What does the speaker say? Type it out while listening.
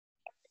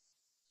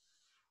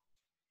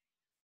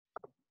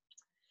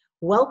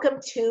Welcome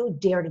to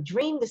Dare to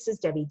Dream. This is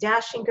Debbi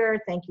Dachinger.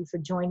 Thank you for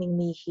joining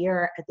me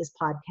here at this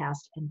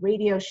podcast and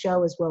radio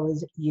show, as well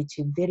as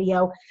YouTube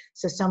video.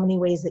 So many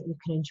ways that you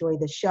can enjoy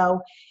the show.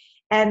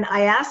 And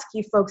I ask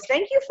you folks,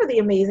 thank you for the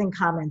amazing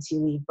comments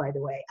you leave, by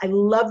the way. I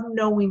love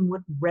knowing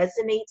what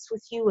resonates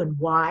with you and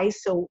why.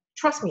 So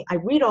trust me, I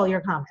read all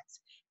your comments.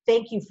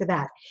 Thank you for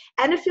that.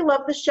 And if you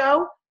love the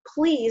show,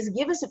 please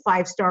give us a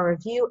 5-star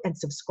review and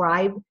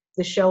subscribe.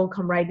 The show will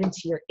come right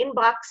into your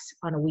inbox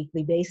on a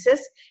weekly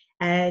basis.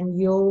 And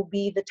you'll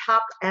be the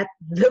top at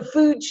the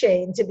food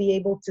chain to be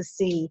able to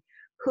see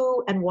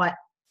who and what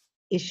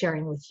is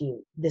sharing with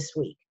you this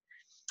week.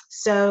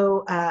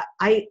 So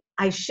I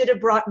should have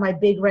brought my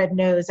big red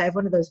nose. I have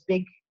one of those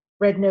big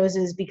red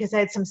noses because I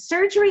had some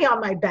surgery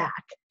on my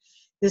back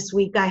this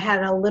week. I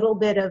had a little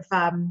bit of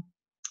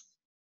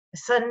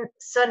sun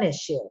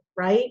issue,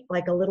 right?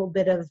 Like a little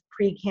bit of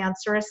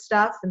precancerous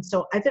stuff. And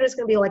so I thought it was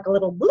going to be like a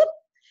little bloop,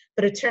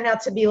 but it turned out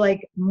to be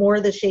like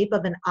more the shape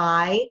of an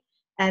eye.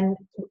 And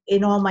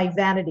in all my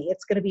vanity,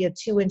 it's going to be a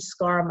 2-inch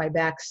scar on my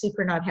back.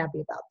 Super not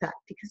happy about that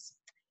because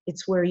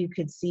it's where you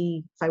could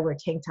see if I wear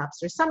tank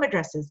tops or summer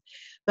dresses.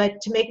 But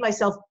to make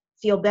myself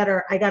feel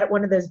better, I got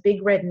one of those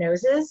big red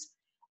noses,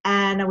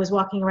 and I was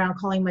walking around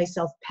calling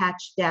myself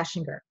Patch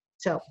Dachinger.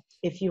 So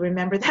if you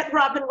remember that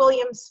Robin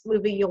Williams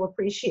movie, you'll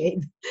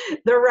appreciate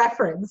the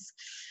reference.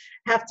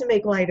 Have to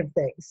make light of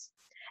things.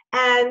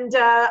 And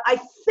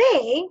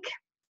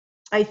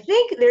I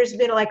think there's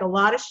been like a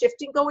lot of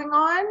shifting going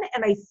on.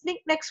 And I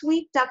think next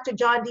week, Dr.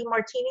 John D.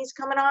 Martinez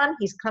coming on.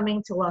 He's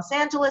coming to Los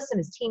Angeles and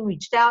his team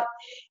reached out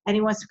and he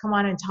wants to come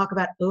on and talk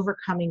about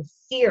overcoming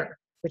fear,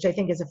 which I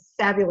think is a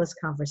fabulous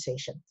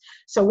conversation.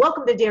 So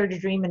welcome to Dare to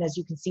Dream. And as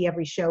you can see,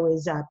 every show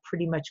is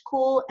pretty much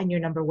cool and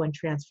your #1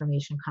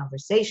 transformation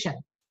conversation.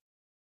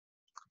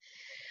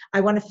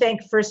 I want to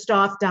thank first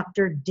off,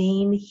 Dr.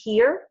 Dane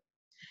here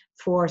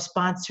for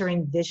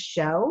sponsoring this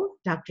show.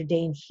 Dr.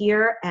 Dane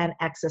here and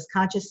Access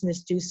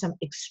Consciousness do some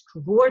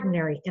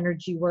extraordinary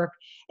energy work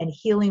and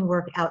healing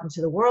work out into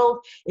the world.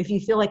 If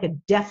you feel like a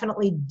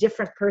definitely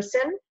different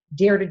person,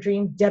 Dare to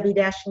Dream, Debbi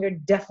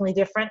Dachinger, definitely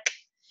different.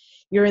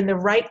 You're in the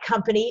right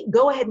company.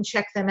 Go ahead and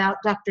check them out.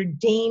 Dr.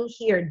 Dane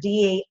here,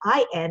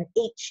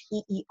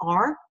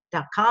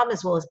 DAINHEER.com,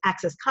 as well as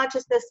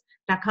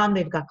accessconsciousness.com.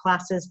 They've got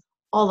classes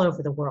all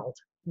over the world.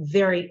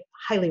 Very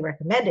highly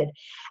recommended.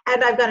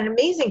 And I've got an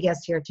amazing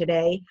guest here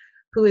today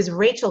who is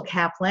Rachel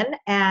Kaplan.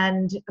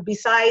 And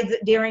besides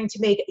daring to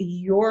make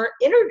your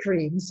inner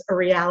dreams a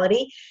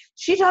reality,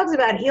 she talks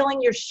about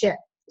healing your shit.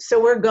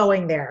 So we're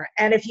going there.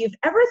 And if you've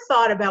ever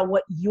thought about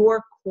what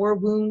your core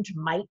wound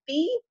might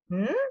be,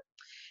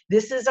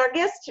 this is our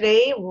guest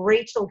today,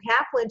 Rachel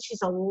Kaplan.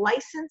 She's a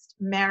licensed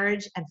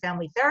marriage and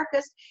family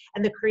therapist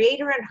and the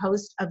creator and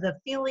host of the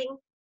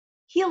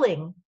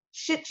Healing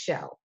Shit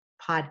Show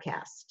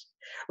podcast.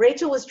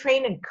 Rachel was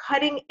trained in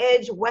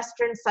cutting-edge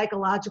Western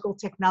psychological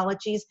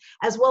technologies,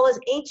 as well as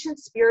ancient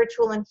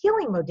spiritual and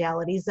healing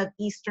modalities of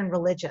Eastern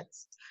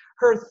religions.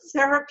 Her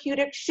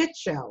therapeutic shit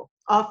show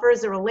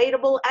offers a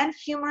relatable and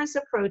humorous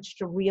approach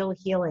to real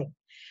healing.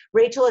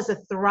 Rachel has a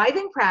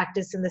thriving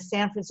practice in the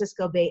San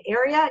Francisco Bay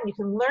Area, and you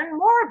can learn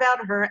more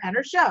about her and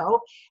her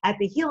show at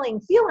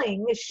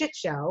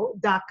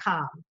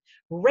thehealingfeelingshitshow.com.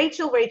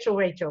 Rachel,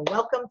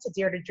 welcome to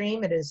Dare to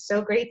Dream. It is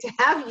so great to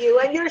have you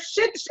and your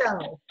shit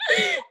show.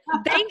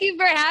 Thank you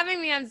for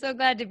having me. I'm so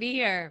glad to be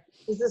here.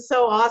 This is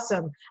so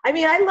awesome. I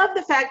mean, I love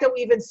the fact that we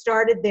even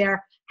started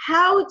there.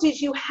 How did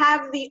you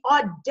have the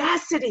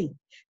audacity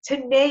to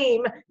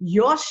name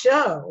your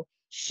show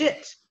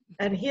Shit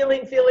and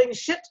Healing Feeling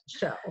Shit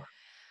Show?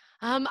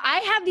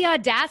 I have the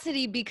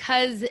audacity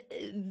because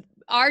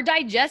our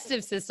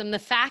digestive system, the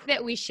fact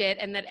that we shit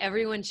and that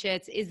everyone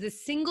shits, is the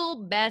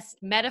single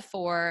best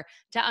metaphor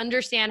to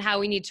understand how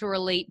we need to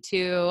relate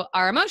to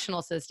our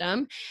emotional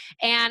system.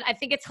 And I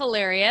think it's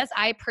hilarious.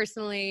 I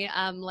personally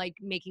like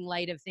making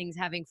light of things,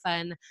 having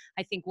fun.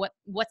 I think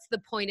what's the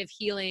point of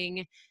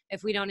healing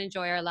if we don't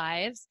enjoy our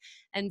lives?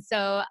 And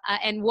so,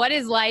 and what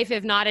is life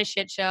if not a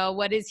shit show?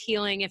 What is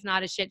healing if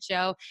not a shit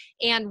show?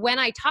 And when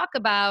I talk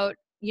about,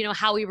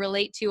 how we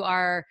relate to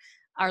our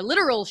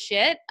literal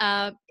shit,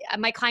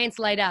 my clients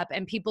light up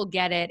and people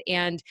get it.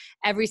 And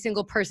every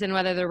single person,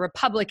 whether they're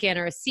Republican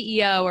or a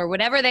CEO or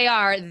whatever they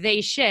are,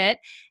 they shit.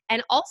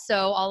 And also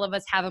all of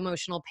us have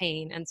emotional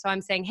pain. And so I'm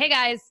saying, hey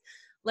guys,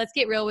 let's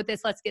get real with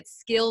this. Let's get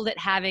skilled at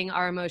having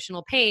our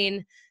emotional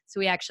pain so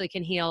we actually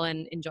can heal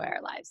and enjoy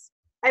our lives.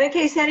 And in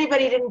case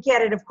anybody didn't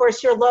get it, of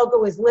course, your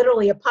logo is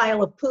literally a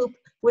pile of poop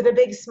with a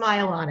big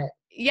smile on it.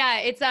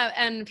 Yeah,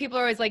 and people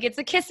are always like, it's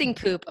a kissing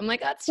poop. I'm like,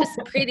 that's just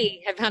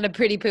pretty. I found a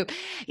pretty poop.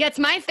 Yeah, it's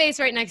my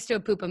face right next to a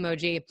poop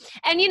emoji.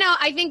 And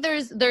I think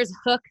there's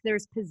hook,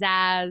 there's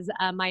pizzazz.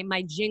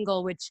 My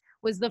jingle, which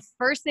was the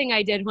first thing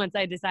I did once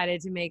I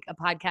decided to make a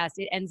podcast,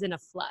 it ends in a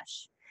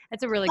flush.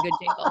 That's a really good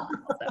jingle.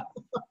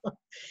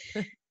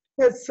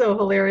 That's so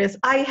hilarious.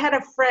 I had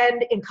a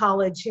friend in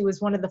college who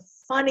was one of the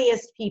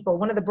funniest people,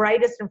 one of the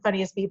brightest and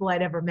funniest people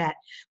I'd ever met.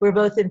 We were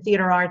both in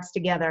theater arts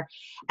together.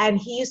 And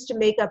he used to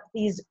make up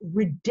these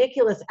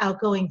ridiculous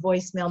outgoing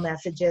voicemail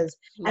messages.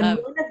 And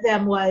one of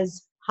them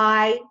was,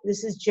 "Hi,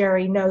 this is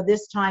Jerry. No,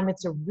 this time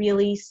it's a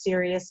really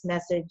serious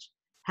message.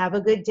 Have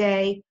a good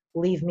day.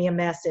 Leave me a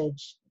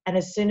message." And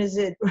as soon as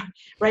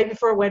right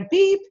before it went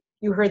beep,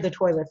 you heard the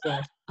toilet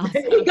flush.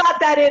 Awesome. He got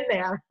that in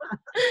there.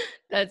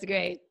 That's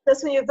great.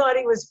 That's when you thought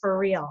he was for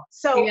real.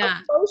 So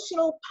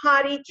emotional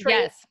potty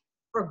training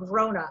for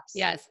grown-ups.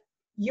 Yes.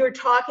 You're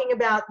talking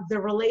about the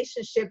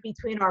relationship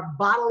between our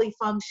bodily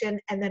function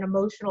and then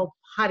emotional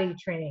potty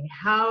training.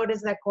 How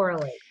does that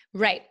correlate?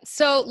 Right.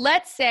 So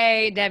let's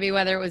say, Debbie,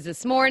 whether it was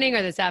this morning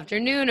or this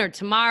afternoon or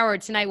tomorrow or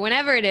tonight,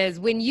 whenever it is,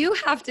 when you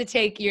have to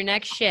take your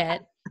next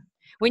shit,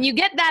 when you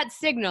get that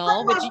signal. I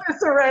love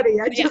this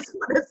already. I just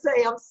want to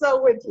say I'm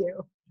so with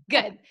you.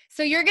 Good.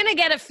 So you're going to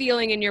get a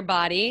feeling in your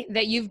body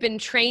that you've been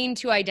trained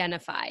to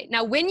identify.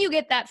 Now, when you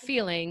get that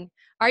feeling,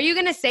 are you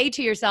going to say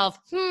to yourself,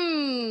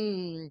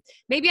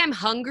 maybe I'm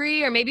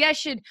hungry, or maybe I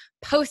should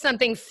post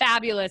something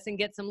fabulous and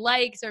get some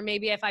likes, or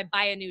maybe if I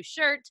buy a new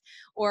shirt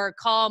or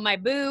call my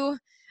boo,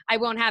 I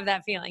won't have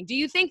that feeling. Do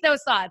you think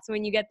those thoughts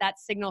when you get that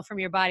signal from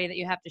your body that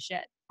you have to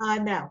shit?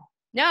 No.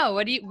 No.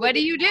 What do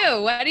you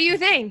do? What do you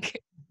think?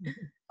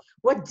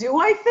 What do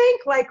I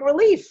think? Like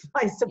relief,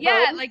 I suppose.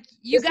 Yeah, like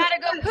you got to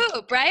go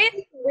poop, right?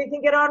 We can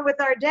get on with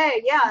our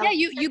day. Yeah.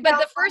 Yeah,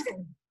 but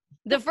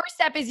the first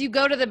step is you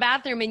go to the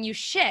bathroom and you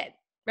shit,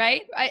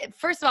 right?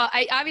 First of all,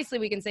 obviously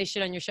we can say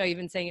shit on your show. You've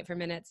been saying it for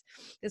minutes.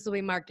 This will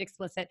be marked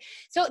explicit.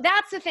 So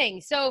that's the thing.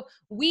 So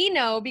we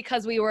know,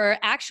 because we were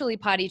actually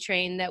potty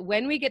trained, that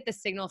when we get the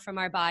signal from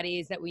our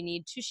bodies that we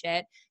need to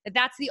shit,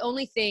 that's the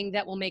only thing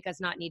that will make us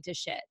not need to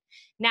shit.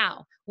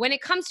 Now, when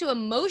it comes to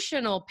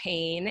emotional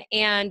pain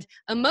and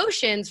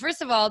emotions,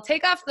 first of all,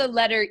 take off the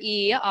letter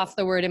E off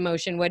the word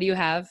emotion. What do you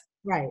have?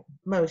 Right.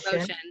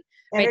 Motion.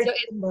 Right. So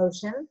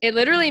emotion. It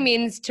literally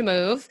means to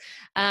move.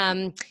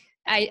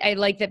 I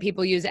like that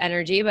people use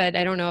energy, but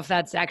I don't know if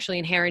that's actually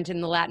inherent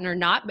in the Latin or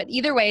not. But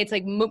either way, it's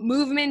like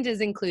movement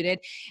is included.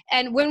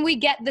 And when we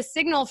get the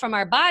signal from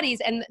our bodies,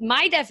 and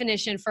my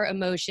definition for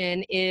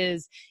emotion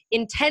is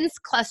intense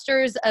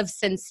clusters of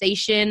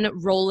sensation,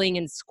 rolling,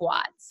 and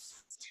squats.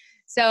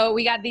 So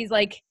we got these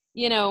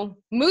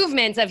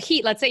movements of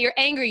heat. Let's say you're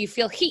angry, you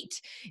feel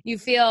heat. You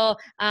feel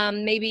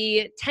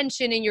maybe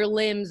tension in your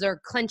limbs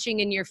or clenching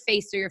in your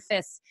face or your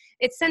fists.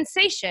 It's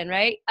sensation,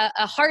 right?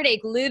 A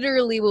heartache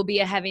literally will be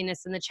a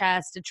heaviness in the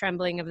chest, a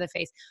trembling of the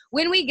face.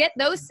 When we get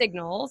those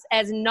signals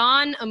as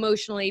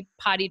non-emotionally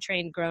potty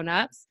trained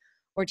grown-ups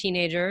or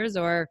teenagers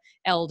or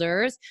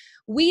elders,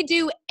 we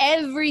do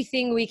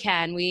everything we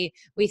can. We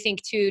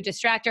think to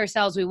distract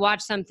ourselves. We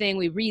watch something,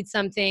 we read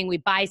something, we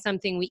buy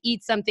something, we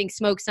eat something,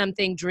 smoke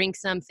something, drink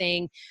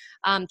something,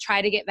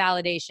 try to get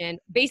validation.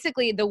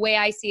 Basically, the way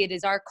I see it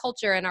is our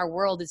culture and our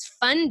world is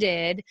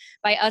funded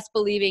by us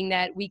believing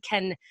that we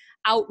can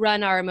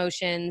outrun our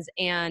emotions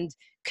and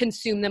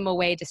consume them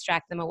away,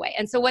 distract them away.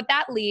 And so what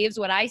that leaves,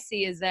 what I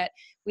see is that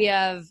we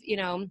have,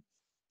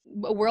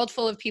 a world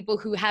full of people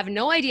who have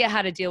no idea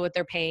how to deal with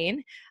their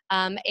pain.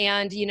 And,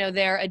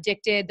 they're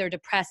addicted, they're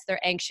depressed, they're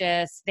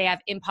anxious, they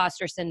have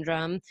imposter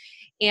syndrome.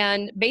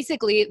 And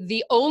basically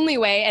the only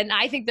way, and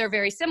I think they're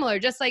very similar,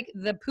 just like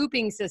the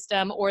pooping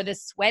system or the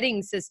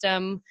sweating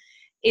system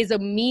is a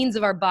means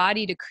of our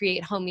body to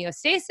create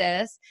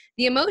homeostasis,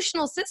 the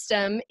emotional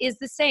system is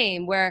the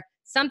same, where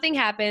something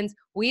happens,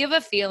 we have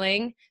a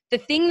feeling, the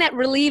thing that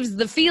relieves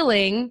the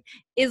feeling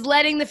is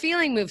letting the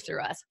feeling move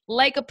through us,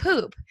 like a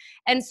poop.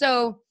 And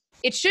so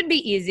it should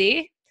be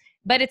easy,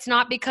 but it's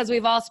not, because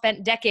we've all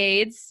spent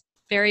decades,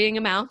 varying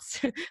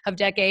amounts of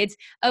decades,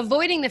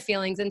 avoiding the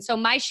feelings. And so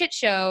my shit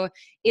show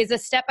is a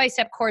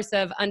step-by-step course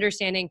of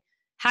understanding,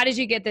 how did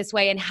you get this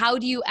way? And how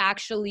do you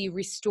actually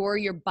restore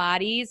your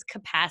body's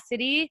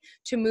capacity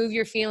to move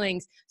your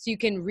feelings so you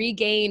can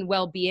regain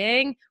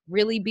well-being,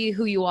 really be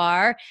who you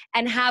are,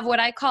 and have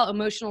what I call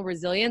emotional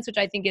resilience, which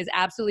I think is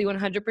absolutely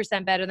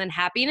 100% better than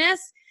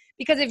happiness.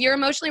 Because if you're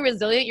emotionally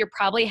resilient, you're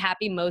probably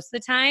happy most of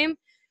the time.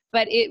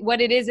 But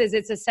what it is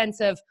it's a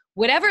sense of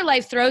whatever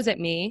life throws at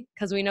me,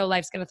 because we know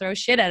life's going to throw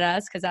shit at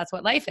us, because that's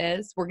what life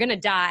is. We're going to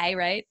die,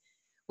 right?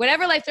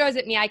 Whatever life throws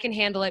at me, I can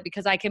handle it,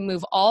 because I can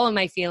move all of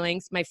my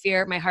feelings, my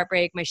fear, my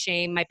heartbreak, my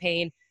shame, my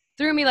pain,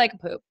 through me like a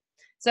poop.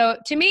 So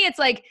to me, it's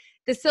like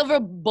the silver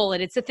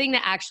bullet. It's the thing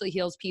that actually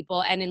heals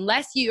people. And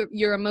unless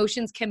your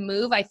emotions can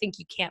move, I think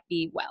you can't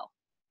be well.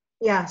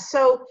 Yeah.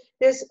 So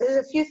there's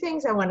a few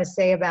things I want to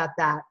say about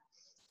that.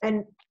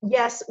 And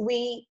yes,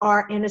 we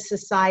are in a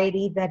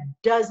society that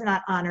does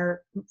not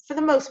honor, for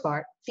the most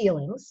part,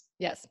 feelings.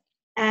 Yes.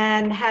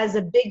 And has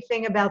a big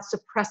thing about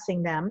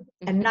suppressing them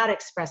and not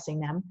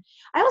expressing them.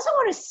 I also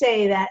want to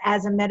say that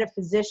as a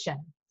metaphysician,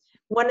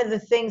 one of the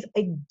things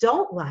I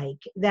don't like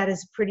that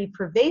is pretty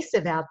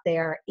pervasive out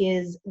there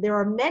is there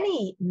are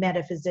many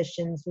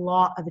metaphysicians,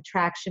 law of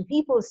attraction,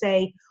 people who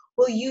say,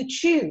 well, you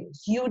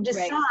choose, you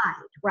decide,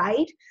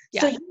 right?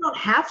 Yeah. So you don't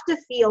have to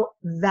feel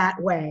that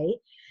way.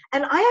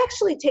 And I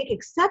actually take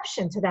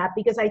exception to that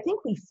because I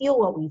think we feel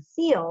what we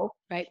feel.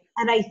 Right.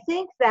 And I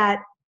think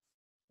that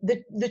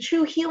the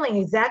true healing,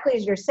 exactly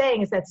as you're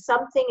saying, is that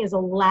something is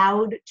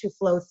allowed to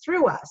flow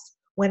through us.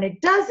 When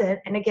it doesn't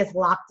and it gets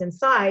locked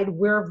inside,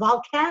 we're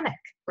volcanic,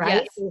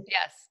 right? Yes.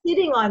 Yes.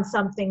 Sitting on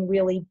something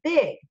really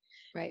big.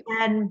 Right.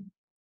 And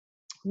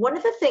one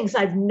of the things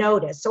I've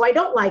noticed, so I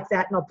don't like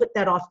that, and I'll put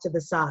that off to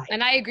the side.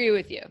 And I agree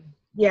with you.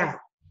 Yeah.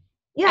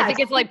 Yeah. I think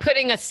it's like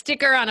putting a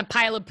sticker on a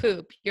pile of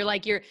poop. You're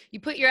like, you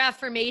put your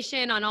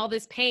affirmation on all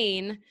this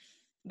pain,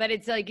 but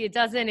it's like, it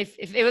doesn't, if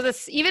it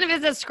was even if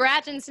it's a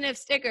scratch and sniff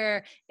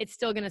sticker, it's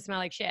still going to smell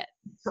like shit.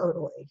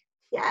 Totally.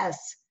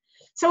 Yes.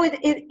 So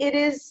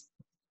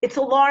it's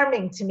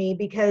alarming to me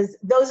because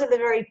those are the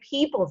very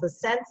people, the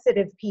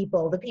sensitive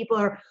people, the people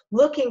who are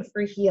looking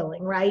for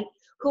healing, right?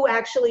 Who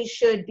actually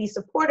should be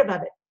supportive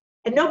of it.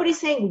 And nobody's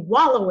saying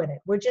wallow in it.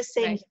 We're just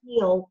saying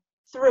heal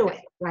through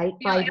it, right?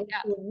 By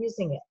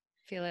using it.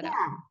 Feel it out.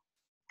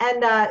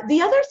 And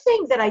the other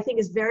thing that I think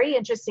is very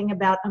interesting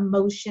about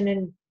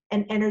emotion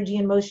and energy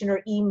and motion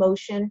or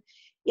emotion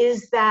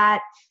is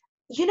that,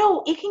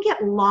 it can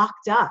get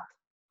locked up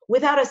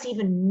without us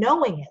even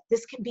knowing it.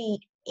 This can be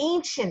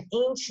ancient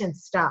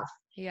stuff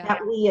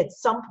that we at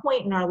some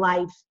point in our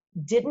life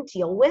didn't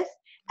deal with,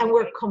 and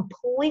we're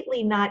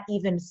completely not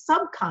even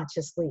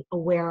subconsciously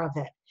aware of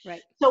it.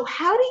 Right. So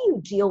how do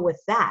you deal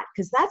with that?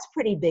 Because that's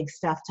pretty big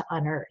stuff to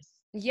unearth.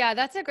 Yeah,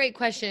 that's a great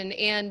question.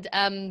 And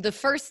my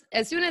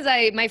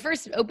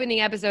first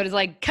opening episode is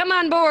like, come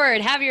on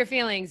board, have your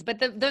feelings. But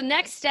the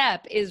next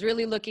step is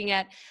really looking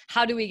at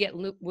how do we get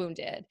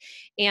wounded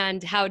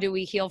and how do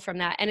we heal from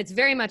that? And it's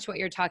very much what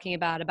you're talking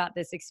about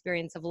this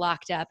experience of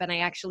locked up. And I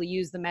actually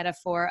use the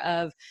metaphor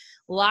of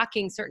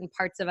locking certain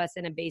parts of us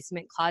in a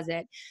basement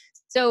closet.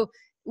 So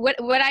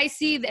what I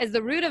see as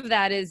the root of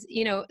that is,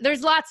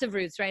 there's lots of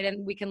roots, right?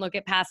 And we can look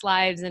at past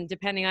lives, and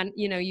depending on,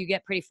 you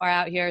get pretty far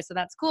out here. So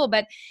that's cool.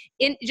 But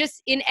in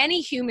any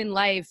human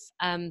life,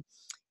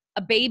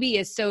 a baby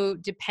is so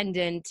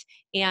dependent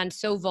and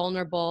so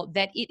vulnerable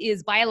that it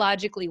is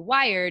biologically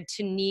wired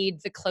to need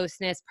the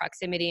closeness,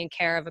 proximity, and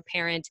care of a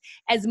parent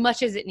as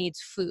much as it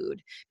needs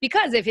food.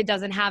 Because if it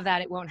doesn't have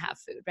that, it won't have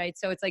food, right?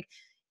 So it's like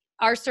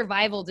our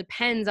survival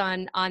depends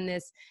on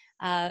this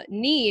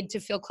need to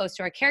feel close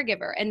to our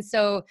caregiver. And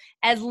so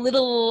as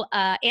little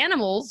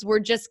animals, we're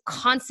just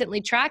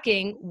constantly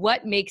tracking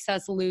what makes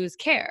us lose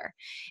care.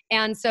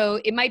 And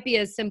so it might be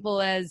as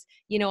simple as,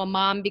 a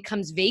mom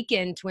becomes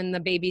vacant when the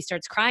baby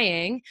starts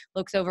crying,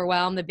 looks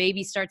overwhelmed, the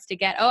baby starts to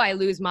get, I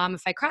lose mom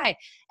if I cry.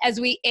 As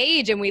we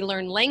age and we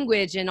learn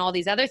language and all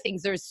these other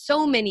things, there's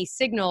so many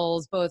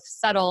signals, both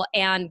subtle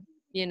and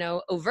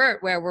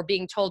overt, where we're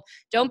being told,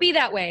 don't be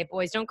that way.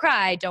 Boys don't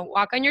cry. Don't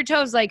walk on your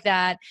toes like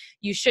that.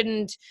 You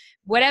shouldn't,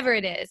 whatever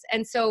it is.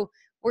 And so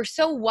we're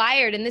so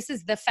wired, and this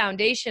is the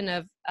foundation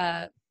of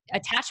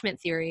attachment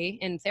theory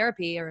in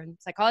therapy or in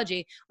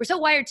psychology. We're so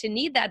wired to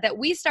need that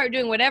we start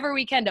doing whatever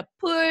we can to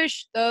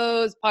push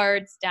those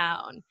parts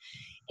down.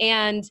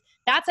 And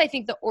that's, I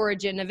think, the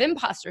origin of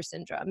imposter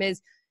syndrome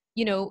is,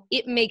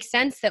 it makes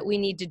sense that we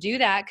need to do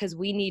that because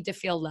we need to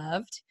feel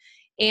loved.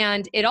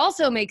 And it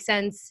also makes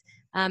sense,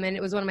 and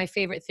it was one of my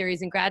favorite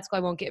theories in grad school,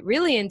 I won't get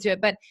really into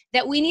it, but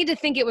that we need to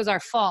think it was our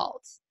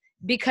fault.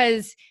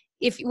 Because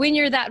when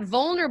you're that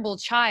vulnerable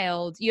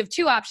child, you have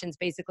two options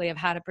basically of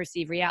how to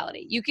perceive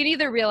reality. You can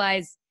either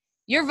realize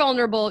you're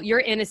vulnerable,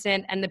 you're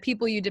innocent, and the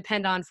people you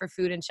depend on for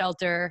food and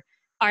shelter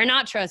are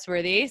not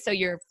trustworthy, so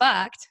you're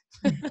fucked.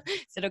 Is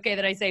it okay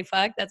that I say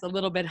fuck? That's a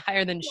little bit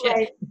higher than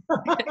shit.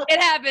 Right.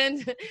 It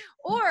happened.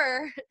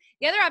 Or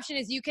the other option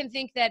is you can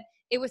think that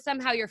it was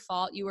somehow your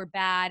fault, you were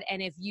bad,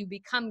 and if you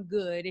become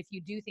good, if you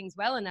do things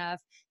well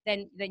enough,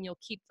 then you'll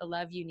keep the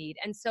love you need.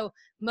 And so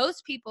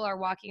most people are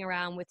walking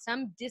around with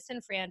some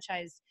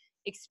disenfranchised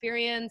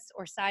experience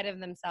or side of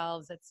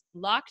themselves that's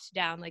locked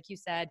down, like you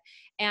said,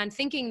 and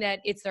thinking that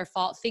it's their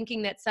fault,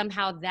 thinking that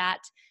somehow that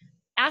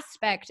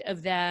aspect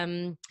of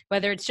them,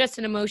 whether it's just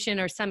an emotion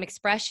or some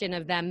expression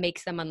of them,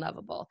 makes them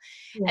unlovable.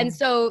 Yeah. And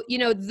so,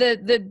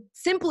 the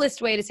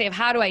simplest way to say of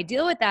how do I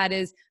deal with that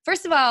is,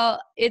 first of all,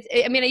 I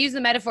use the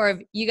metaphor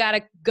of you got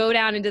to go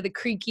down into the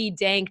creaky,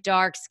 dank,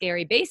 dark,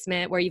 scary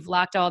basement where you've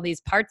locked all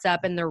these parts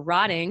up and they're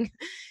rotting.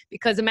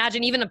 Because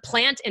imagine even a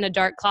plant in a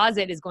dark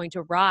closet is going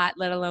to rot,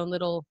 let alone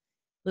little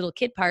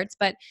kid parts.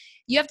 But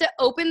you have to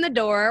open the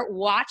door,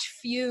 watch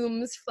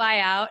fumes fly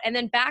out, and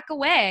then back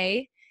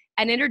away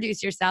and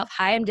introduce yourself.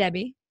 Hi, I'm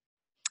Debbi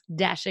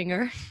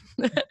Dachinger.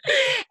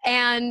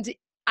 And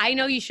I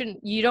know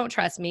you don't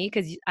trust me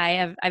because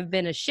I've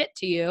been a shit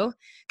to you.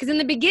 Because in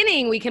the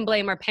beginning, we can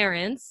blame our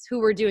parents, who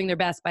were doing their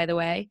best, by the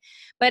way.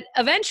 But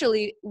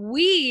eventually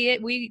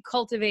we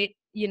cultivate,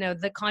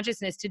 the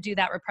consciousness to do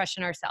that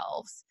repression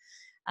ourselves.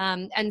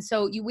 And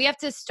so we have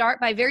to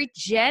start by very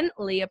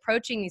gently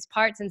approaching these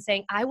parts and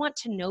saying, I want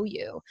to know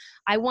you.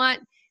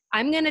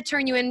 I'm going to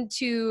turn you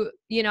into,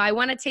 I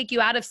want to take you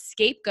out of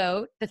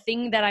scapegoat, the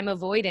thing that I'm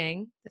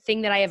avoiding, the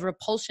thing that I have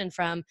repulsion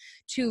from,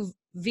 to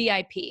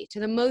VIP, to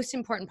the most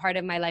important part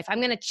of my life. I'm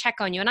going to check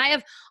on you. And I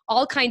have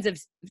all kinds of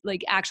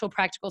like actual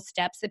practical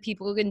steps that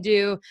people can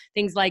do.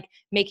 Things like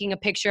making a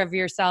picture of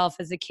yourself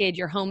as a kid,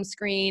 your home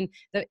screen,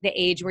 the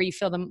age where you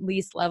feel the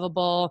least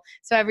lovable.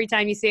 So every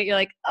time you see it, you're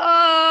like,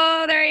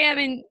 oh, there I am.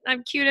 And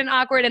I'm cute and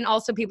awkward. And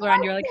also people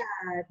around you are like,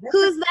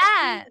 who's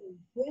that?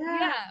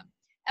 Yeah.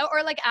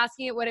 Or like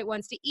asking it what it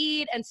wants to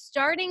eat and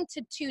starting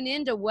to tune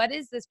into what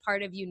is this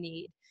part of you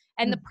need.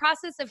 And the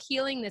process of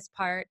healing this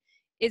part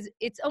is,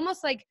 it's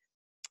almost like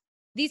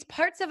these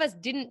parts of us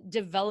didn't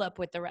develop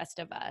with the rest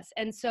of us.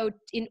 And so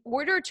in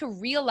order to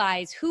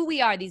realize who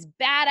we are, these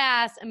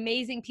badass,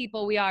 amazing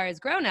people we are as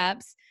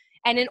grownups,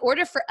 and in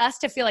order for us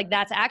to feel like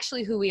that's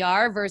actually who we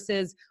are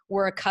versus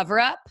we're a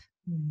cover-up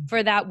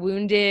for that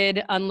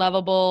wounded,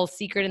 unlovable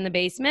secret in the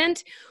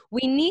basement,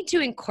 we need to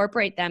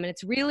incorporate them. And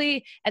it's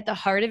really at the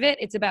heart of it,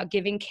 it's about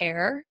giving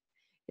care.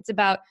 It's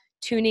about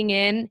tuning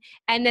in.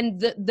 And then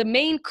the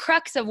main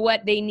crux of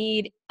what they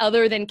need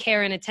other than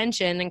care and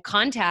attention and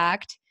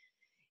contact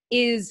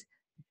is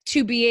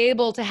to be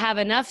able to have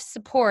enough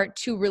support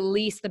to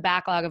release the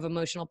backlog of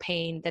emotional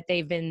pain that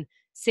they've been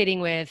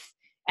sitting with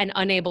and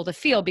unable to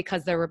feel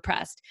because they're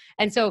repressed.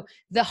 And so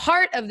the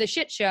heart of the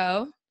shit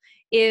show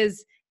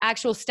is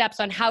actual steps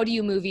on how do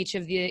you move each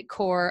of the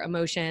core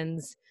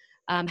emotions?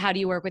 How do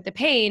you work with the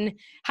pain?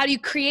 How do you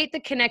create the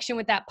connection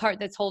with that part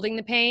that's holding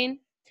the pain?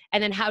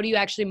 And then how do you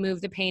actually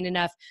move the pain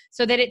enough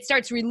so that it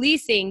starts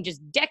releasing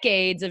just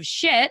decades of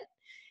shit,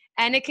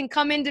 and it can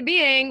come into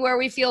being where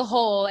we feel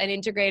whole and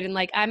integrated and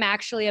like, I'm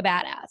actually a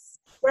badass.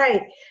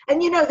 Right.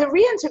 And the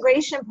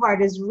reintegration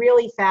part is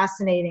really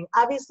fascinating.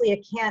 Obviously,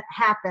 it can't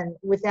happen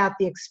without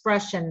the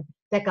expression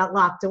that got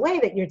locked away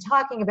that you're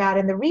talking about.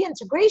 And the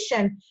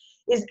reintegration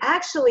is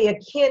actually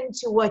akin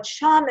to what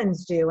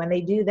shamans do. And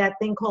they do that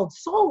thing called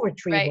soul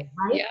retrieval,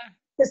 right? Yeah.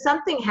 Because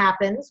something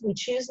happens, we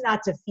choose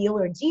not to feel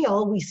or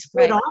deal, we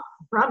split off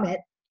from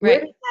it. Where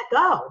does that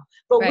go?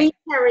 But we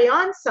carry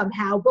on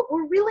somehow, but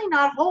we're really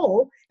not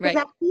whole because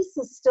that piece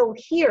is still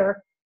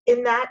here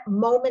in that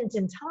moment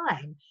in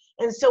time.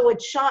 And so what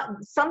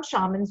some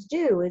shamans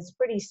do is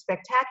pretty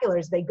spectacular,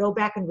 is they go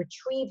back and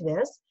retrieve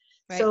this.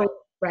 So,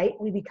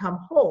 we become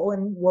whole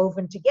and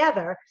woven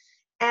together.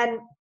 And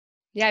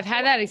yeah, I've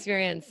had that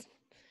experience.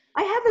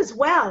 I have as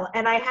well.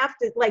 And I have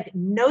to, like,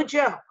 no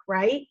joke,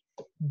 right?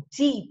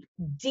 Deep,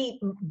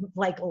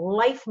 like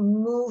life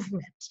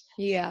movement.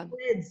 Yeah.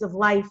 Threads of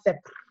life that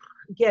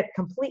get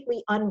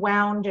completely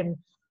unwound and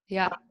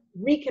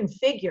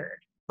reconfigured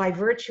by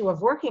virtue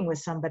of working with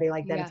somebody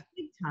like that. It's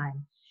big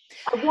time.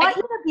 I want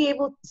you to be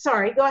able,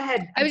 sorry, go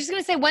ahead. I was just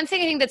going to say, one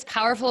thing I think that's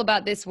powerful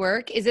about this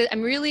work is that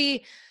I'm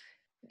really,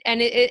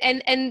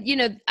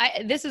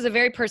 this is a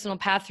very personal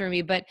path for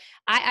me, but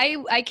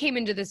I came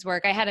into this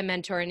work. I had a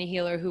mentor and a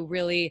healer who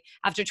really,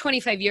 after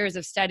 25 years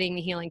of studying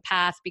the healing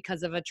path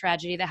because of a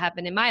tragedy that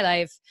happened in my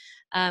life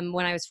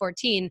when I was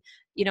 14,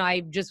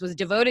 I just was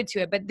devoted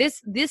to it. But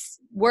this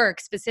work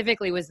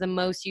specifically was the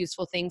most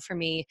useful thing for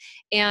me.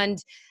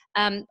 And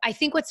I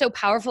think what's so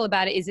powerful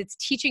about it is it's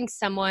teaching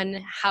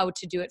someone how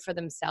to do it for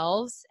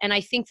themselves. And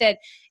I think that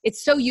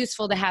it's so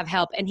useful to have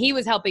help. And he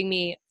was helping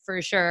me for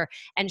sure.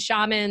 And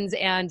shamans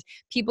and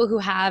people who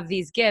have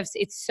these gifts,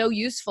 it's so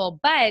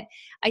useful. But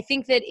I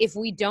think that if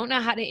we don't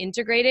know how to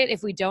integrate it,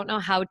 if we don't know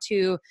how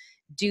to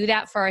do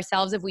that for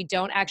ourselves, if we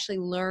don't actually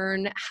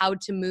learn how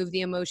to move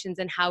the emotions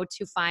and how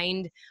to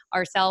find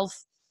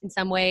ourselves in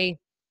some way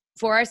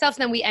for ourselves,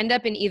 then we end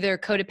up in either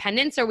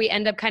codependence or we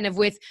end up kind of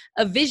with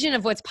a vision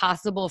of what's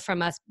possible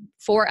from us,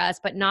 for us,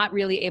 but not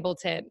really able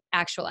to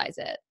actualize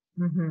it.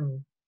 Mm-hmm.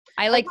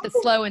 I like the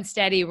slow and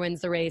steady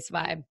wins the race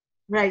vibe.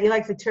 Right. You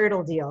like the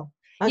turtle deal.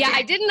 Okay. Yeah,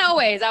 I didn't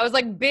always. I was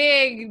like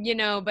big,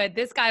 but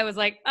this guy was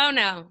like, oh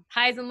no,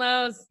 highs and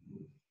lows,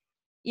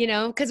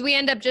 because we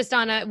end up just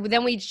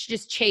then we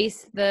just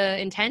chase the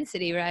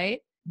intensity, right?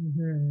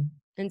 Mm-hmm.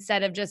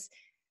 Instead of just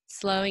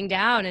slowing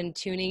down and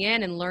tuning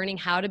in and learning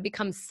how to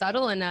become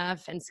subtle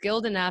enough and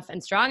skilled enough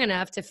and strong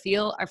enough to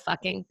feel our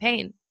fucking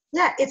pain.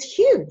 Yeah, it's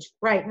huge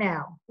right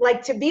now.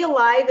 Like, to be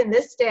alive in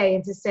this day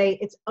and to say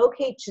it's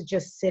okay to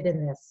just sit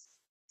in this.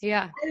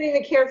 Yeah. I don't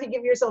even care if you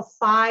give yourself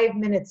 5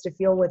 minutes to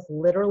feel what's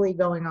literally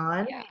going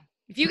on. Yeah.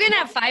 If you can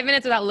have 5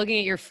 minutes without looking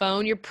at your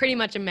phone, you're pretty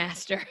much a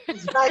master.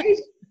 Right?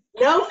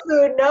 No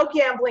food, no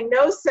gambling,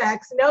 no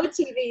sex, no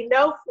TV,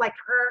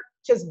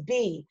 just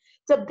be.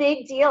 It's a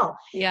big deal.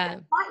 Yeah. I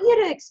want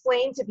you to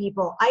explain to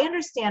people, I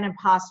understand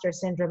imposter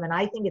syndrome and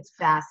I think it's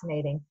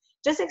fascinating.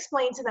 Just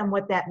explain to them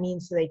what that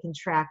means so they can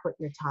track what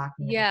you're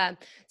talking about. Yeah.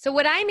 So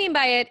what I mean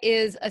by it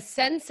is a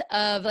sense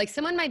of, like,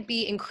 someone might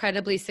be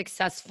incredibly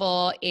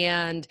successful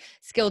and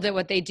skilled at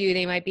what they do.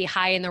 They might be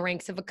high in the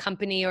ranks of a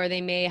company, or they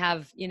may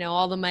have,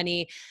 all the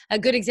money. A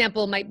good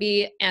example might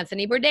be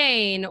Anthony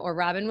Bourdain or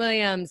Robin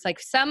Williams, like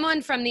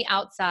someone from the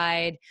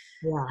outside,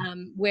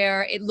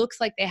 where it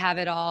looks like they have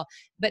it all,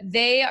 but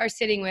they are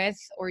sitting with,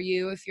 or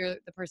you, if you're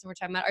the person we're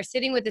talking about, are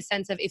sitting with the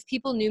sense of, if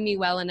people knew me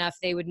well enough,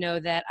 they would know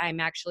that I'm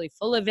actually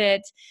full of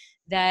it,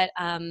 that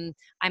I'm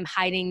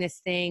hiding this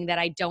thing, that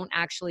I don't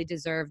actually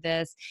deserve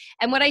this.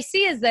 And what I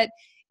see is that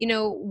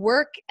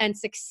work and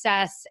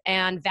success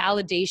and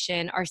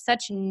validation are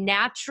such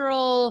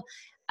natural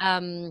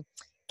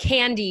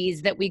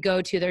candies that we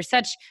go to.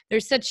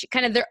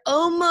 They're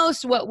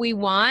almost what we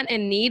want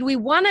and need. We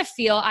want to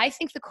feel, I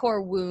think the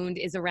core wound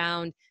is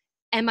around,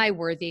 am I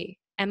worthy?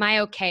 Am I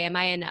okay? Am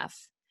I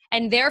enough?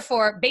 And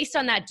therefore, based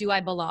on that, do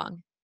I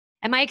belong?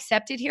 Am I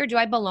accepted here? Do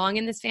I belong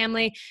in this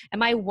family?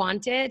 Am I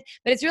wanted?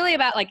 But it's really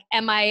about like,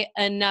 am I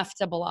enough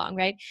to belong,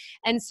 right?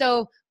 And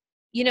so,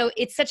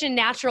 it's such a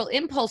natural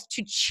impulse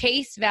to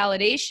chase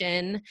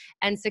validation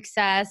and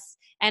success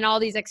and all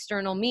these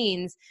external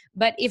means.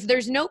 But if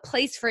there's no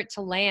place for it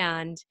to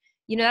land,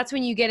 that's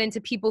when you get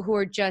into people who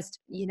are just,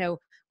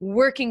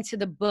 working to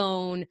the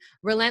bone,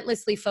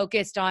 relentlessly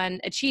focused on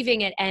achieving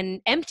it and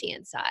empty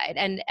inside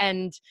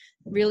and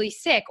really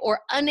sick or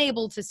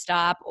unable to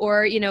stop,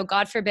 or,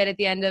 God forbid, at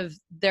the end of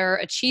their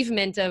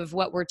achievement of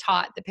what we're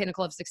taught the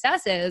pinnacle of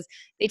success is,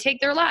 they take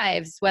their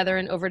lives, whether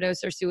an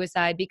overdose or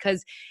suicide,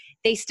 because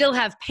they still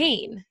have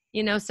pain,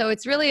 so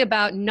it's really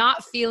about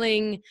not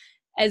feeling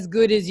as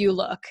good as you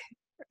look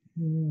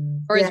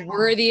or as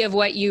worthy of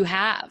what you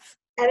have.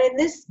 And in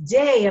this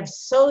day of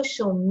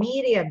social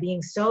media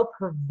being so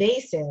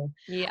pervasive,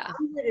 I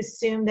would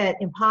assume that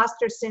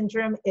imposter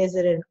syndrome is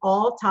at an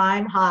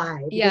all-time high.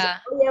 Because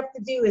all you have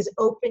to do is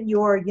open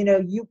your,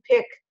 you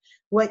pick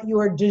what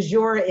your du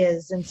jour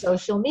is in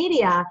social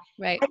media.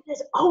 Right. And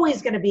there's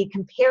always going to be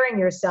comparing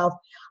yourself.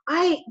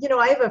 I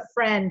have a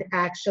friend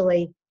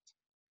actually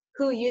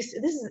who this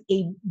is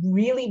a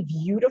really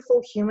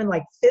beautiful human,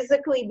 like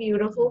physically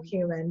beautiful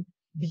human,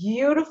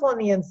 beautiful on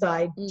the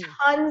inside,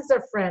 tons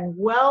of friends,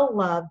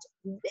 well-loved,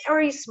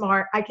 very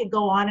smart. I could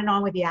go on and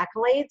on with the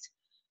accolades,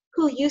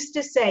 who used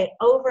to say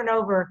over and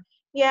over,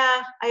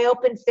 I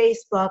opened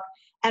Facebook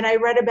and I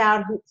read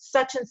about who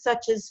such and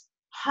such's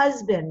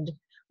husband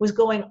was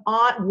going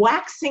on,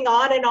 waxing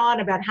on and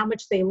on about how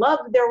much they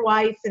loved their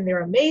wife and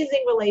their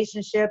amazing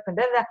relationship. And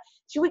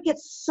she would get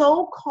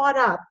so caught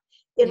up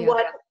in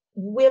what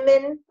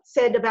women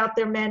said about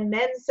their men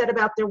said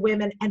about their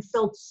women, and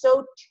felt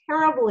so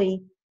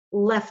terribly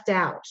left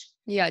out.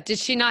 Yeah. Did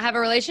she not have a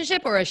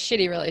relationship or a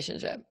shitty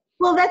relationship?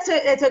 Well,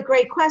 it's a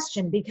great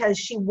question, because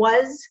she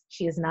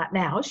is not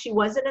now. She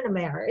wasn't in a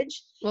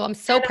marriage. Well, I'm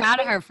so proud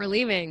of her for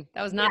leaving.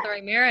 That was not the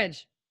right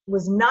marriage.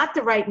 Was not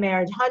the right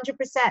marriage, 100%.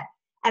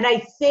 And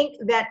I think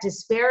that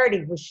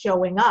disparity was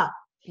showing up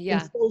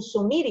in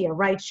social media,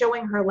 right?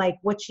 Showing her like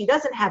what she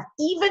doesn't have,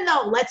 even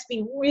though, let's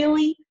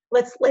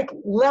like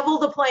level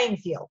the playing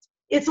field.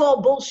 It's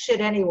all bullshit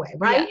anyway,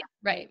 right? Yeah,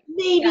 right.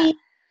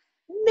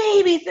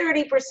 Maybe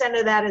 30%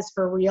 of that is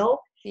for real.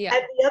 Yeah.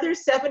 And the other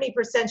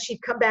 70%,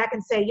 she'd come back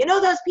and say,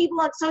 those people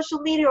on social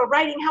media are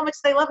writing how much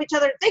they love each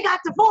other. They got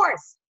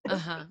divorced.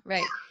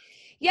 Right.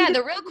 Yeah.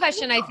 The real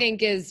question, I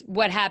think, is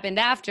what happened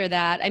after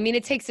that. I mean,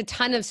 it takes a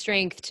ton of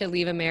strength to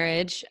leave a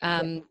marriage.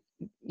 I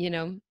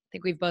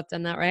think we've both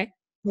done that, right?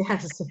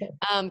 Yes.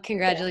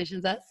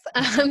 Congratulations, us.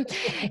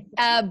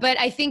 But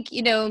I think,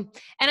 and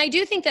I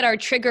do think that our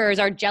triggers,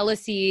 our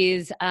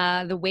jealousies,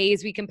 the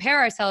ways we compare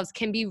ourselves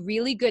can be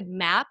really good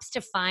maps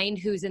to find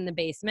who's in the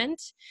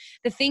basement.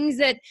 The things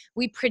that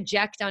we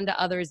project onto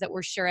others that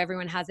we're sure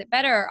everyone has it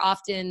better are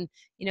often,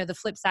 the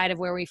flip side of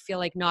where we feel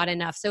like not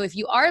enough. So if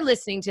you are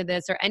listening to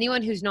this, or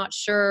anyone who's not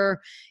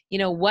sure,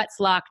 what's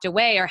locked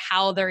away or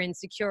how they're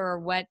insecure or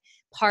what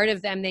part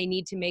of them they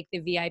need to make the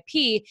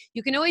VIP,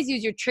 you can always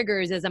use your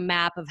triggers as a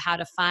map of how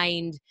to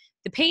find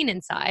the pain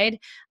inside.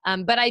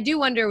 But I do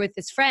wonder with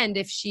this friend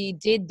if she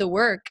did the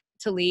work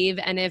to leave,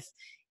 and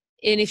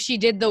if she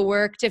did the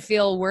work to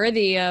feel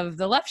worthy of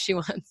the love she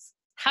wants.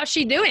 How's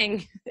she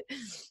doing?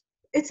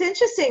 It's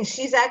interesting.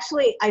 She's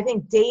actually, I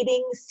think,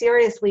 dating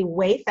seriously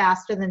way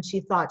faster than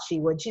she thought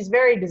she would. She's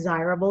very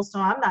desirable, so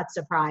I'm not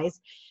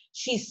surprised.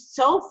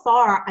 So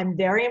far, I'm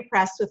very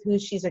impressed with who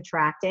she's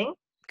attracting.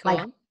 Cool.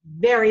 Like,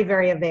 very,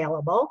 very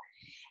available.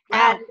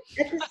 Wow. And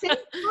at the same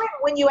time,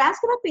 when you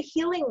ask about the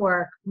healing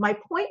work, my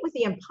point with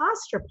the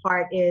imposter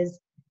part is,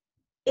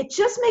 it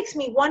just makes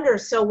me wonder,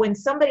 so when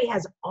somebody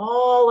has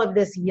all of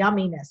this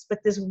yumminess, but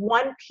this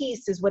one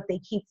piece is what they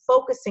keep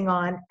focusing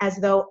on, as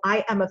though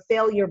I am a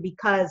failure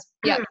because,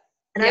 I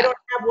don't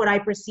have what I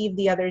perceive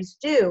the others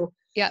do.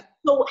 Yeah.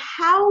 So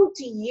how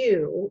do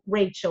you,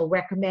 Rachel,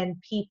 recommend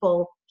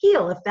people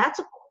heal? If that's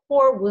a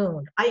core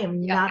wound, I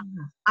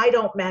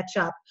don't match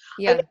up.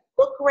 Yeah. I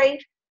look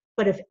great,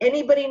 but if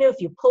anybody knew, if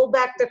you pulled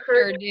back the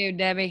curtain, sure do,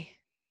 Debbie.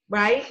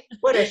 Right?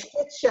 What a shit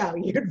show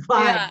you'd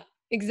find. Yeah,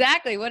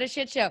 exactly. What a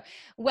shit show.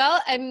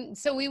 Well,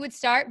 so we would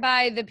start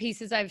by the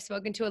pieces I've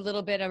spoken to a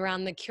little bit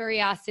around the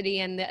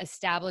curiosity and the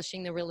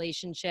establishing the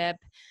relationship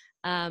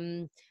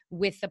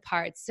with the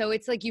parts. So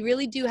it's like you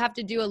really do have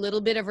to do a little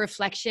bit of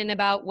reflection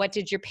about, what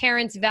did your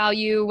parents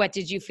value? What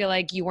did you feel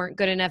like you weren't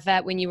good enough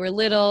at when you were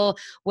little?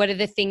 What are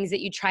the things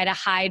that you try to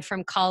hide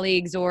from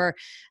colleagues or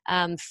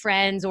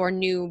friends or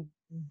new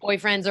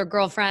boyfriends or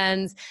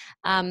girlfriends?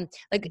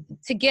 Like,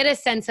 to get a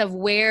sense of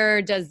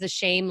where does the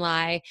shame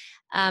lie?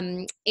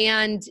 And,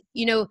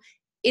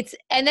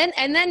 and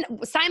then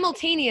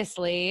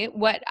simultaneously,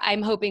 what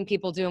I'm hoping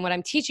people do and what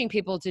I'm teaching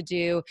people to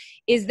do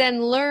is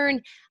then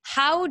learn,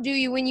 how do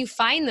you, when you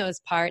find those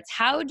parts,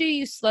 how do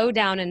you slow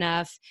down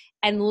enough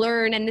and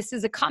learn? And this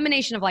is a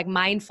combination of like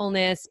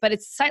mindfulness, but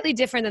it's slightly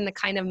different than the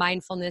kind of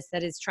mindfulness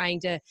that is trying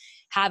to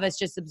have us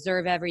just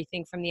observe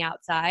everything from the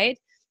outside.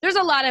 There's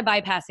a lot of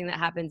bypassing that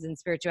happens in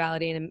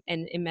spirituality and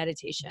in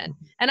meditation.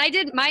 And I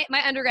did, my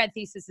undergrad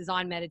thesis is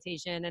on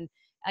meditation, and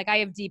like I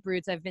have deep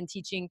roots. I've been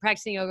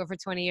practicing yoga for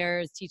 20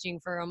 years, teaching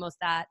for almost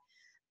that,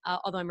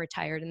 although I'm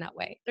retired in that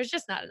way. There's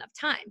just not enough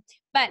time.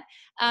 But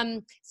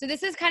so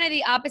this is kind of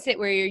the opposite,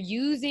 where you're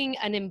using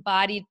an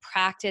embodied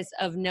practice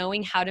of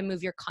knowing how to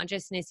move your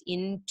consciousness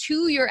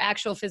into your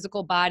actual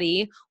physical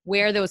body,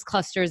 where those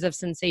clusters of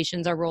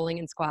sensations are rolling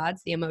in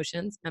squads, the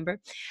emotions, remember?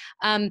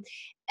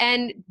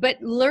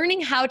 But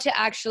learning how to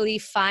actually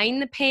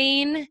find the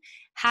pain,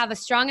 have a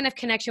strong enough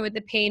connection with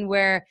the pain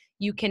where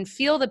you can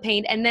feel the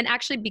pain and then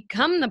actually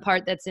become the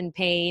part that's in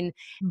pain,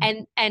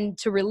 and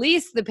to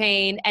release the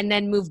pain and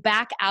then move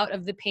back out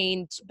of the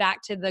pain,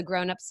 back to the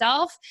grown-up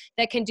self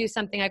that can do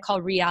something I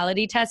call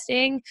reality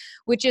testing,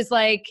 which is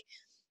like,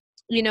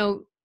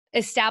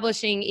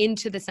 establishing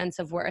into the sense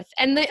of worth.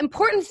 And the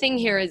important thing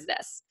here is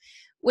this.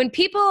 When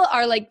people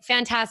are like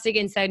fantastic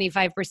in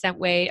 75%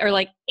 weight, or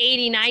like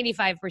 80,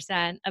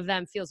 95% of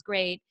them feels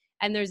great,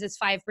 and there's this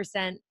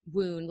 5%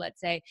 wound, let's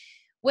say,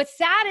 what's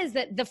sad is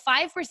that the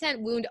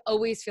 5% wound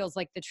always feels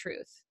like the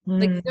truth.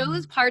 Like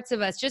those parts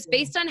of us, just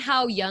based on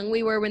how young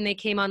we were when they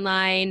came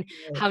online,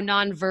 how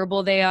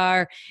nonverbal they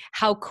are,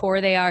 how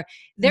core they are.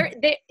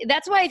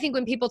 That's why I think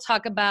when people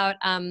talk about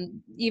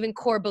even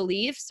core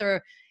beliefs,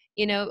 or,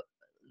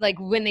 like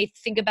when they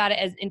think about it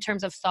as in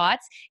terms of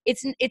thoughts,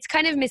 it's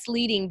kind of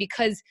misleading,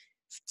 because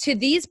to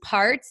these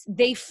parts,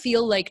 they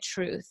feel like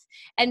truth.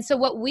 And so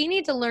what we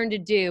need to learn to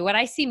do, what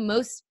I see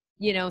most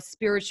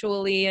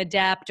spiritually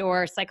adept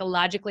or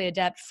psychologically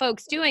adept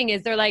folks doing,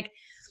 is they're like,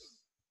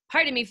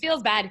 part of me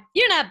feels bad.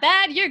 You're not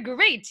bad. You're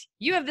great.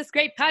 You have this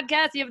great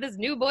podcast. You have this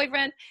new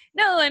boyfriend.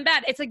 No, I'm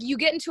bad. It's like you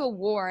get into a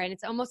war, and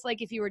it's almost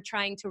like if you were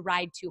trying to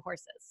ride two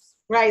horses.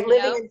 Right.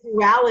 Living in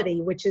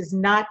duality, which is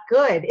not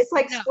good. It's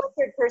like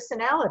splintered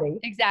personality.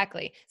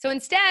 Exactly. So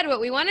instead,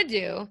 what we want to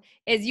do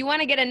is you want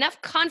to get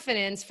enough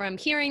confidence from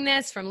hearing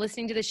this, from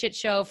listening to the shit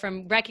show,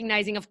 from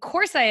recognizing, of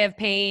course I have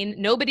pain.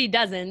 Nobody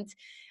doesn't.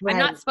 Right. I'm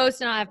not supposed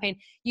to not have pain.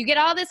 You get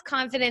all this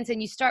confidence,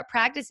 and you start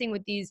practicing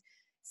with these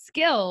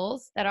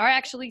skills that are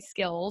actually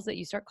skills that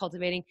you start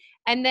cultivating,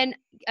 and then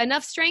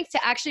enough strength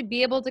to actually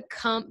be able to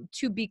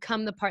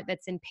become the part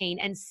that's in pain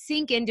and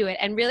sink into it.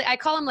 And really, I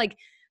call them like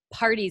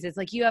parties. It's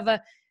like you have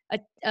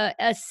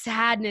a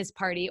sadness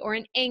party or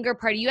an anger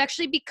party. You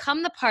actually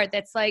become the part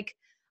that's like,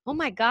 oh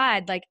my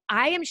God, like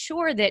I am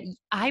sure that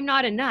I'm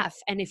not enough.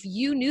 And if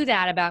you knew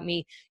that about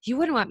me, you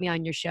wouldn't want me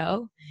on your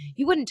show.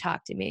 You wouldn't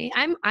talk to me.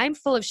 I'm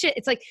full of shit.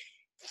 It's like,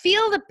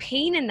 feel the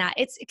pain in that.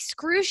 It's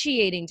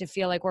excruciating to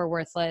feel like we're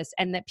worthless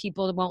and that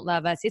people won't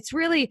love us. It's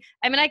really,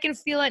 I can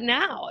feel it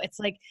now. It's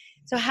like,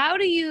 so how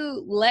do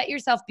you let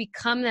yourself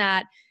become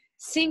that,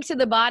 sink to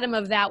the bottom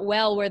of that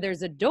well where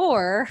there's a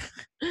door,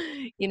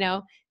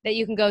 that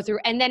you can go through,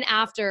 and then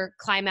after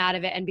climb out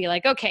of it and be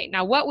like, okay,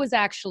 now what was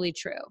actually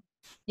true?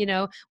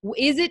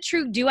 Is it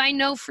true? Do I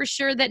know for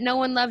sure that no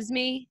one loves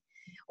me?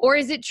 Or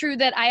is it true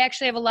that I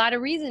actually have a lot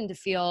of reason to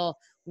feel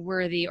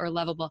worthy or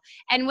lovable?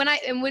 And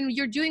when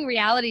you're doing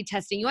reality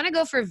testing, you want to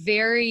go for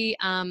very,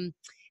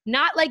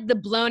 not like the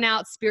blown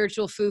out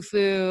spiritual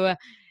foo-foo,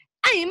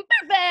 I am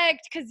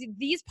perfect, because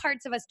these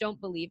parts of us don't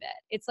believe it.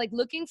 It's like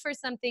looking for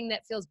something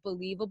that feels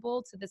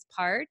believable to this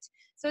part.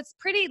 So it's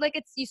pretty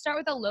like you start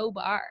with a low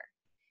bar.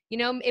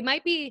 It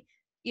might be,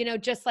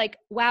 just like,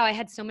 wow, I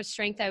had so much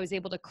strength, I was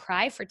able to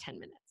cry for 10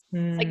 minutes.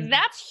 Like,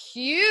 that's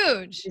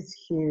huge.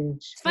 It's huge.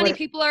 It's funny.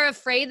 People are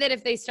afraid that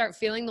if they start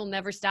feeling, they'll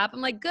never stop.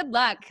 I'm like, good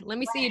luck. Let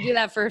me see you do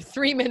that for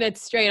 3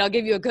 minutes straight. I'll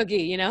give you a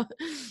cookie,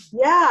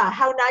 Yeah.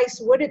 How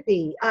nice would it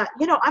be? I'm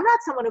not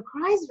someone who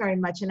cries very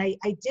much. And I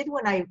did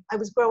when I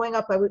was growing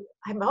up.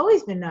 I've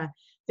always been a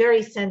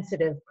very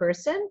sensitive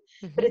person,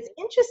 but it's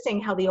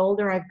interesting how the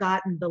older I've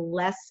gotten, the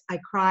less I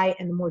cry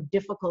and the more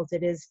difficult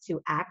it is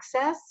to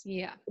access.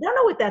 Yeah. I don't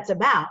know what that's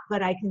about,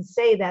 but I can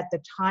say that the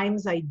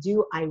times I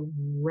do, I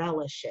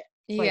relish it.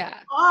 It's like,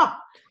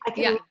 I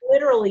can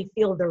literally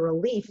feel the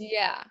relief.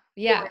 Yeah.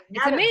 Yeah.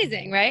 It's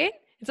amazing, right?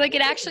 It's like,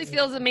 it actually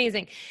feels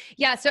amazing.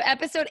 Yeah. So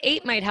episode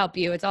 8 might help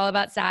you. It's all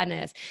about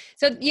sadness.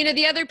 So,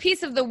 the other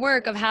piece of the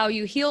work of how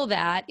you heal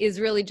that is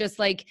really just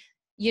like,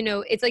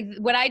 it's like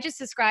what I just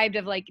described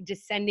of like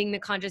descending the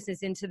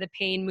consciousness into the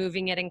pain,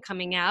 moving it and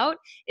coming out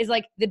is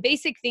like the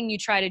basic thing you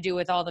try to do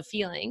with all the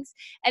feelings.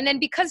 And then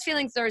because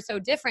feelings are so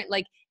different,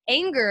 like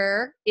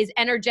anger is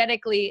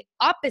energetically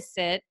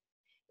opposite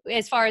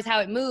as far as how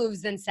it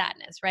moves than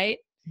sadness, right?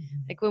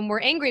 Like when we're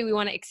angry, we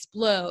want to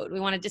explode. We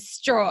want to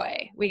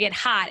destroy. We get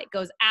hot. It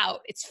goes out.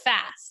 It's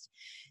fast.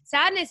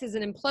 Sadness is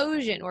an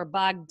implosion or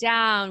bogged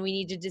down. We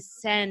need to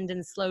descend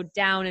and slow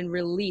down and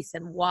release,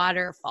 and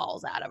water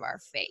falls out of our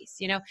face,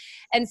 you know?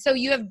 And so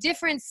you have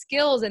different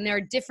skills, and there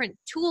are different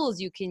tools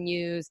you can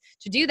use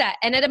to do that.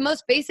 And at a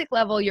most basic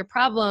level, your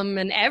problem,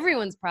 and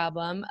everyone's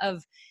problem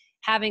of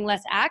having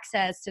less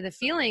access to the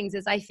feelings,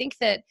 is I think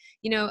that,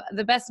 you know,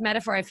 the best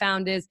metaphor I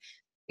found is,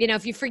 you know,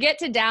 if you forget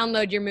to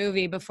download your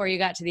movie before you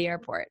got to the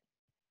airport,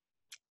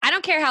 I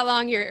don't care how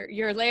long your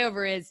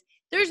layover is,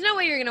 there's no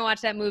way you're going to watch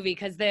that movie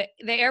because the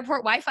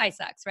airport Wi-Fi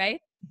sucks, right?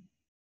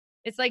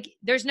 It's like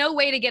there's no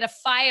way to get a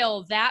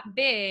file that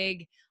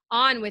big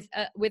on with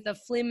a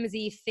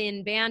flimsy,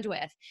 thin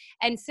bandwidth.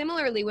 And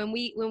similarly, when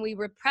we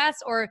repress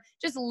or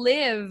just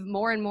live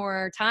more and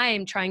more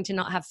time trying to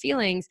not have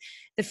feelings,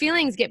 the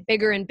feelings get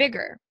bigger and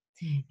bigger.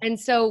 And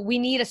so we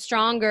need a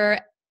stronger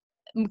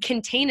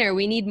container.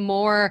 We need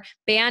more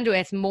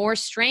bandwidth, more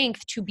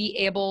strength to be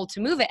able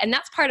to move it. And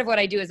that's part of what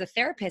I do as a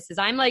therapist, is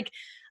I'm like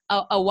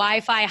a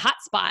Wi-Fi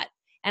hotspot,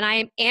 and I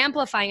am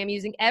amplifying. I'm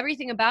using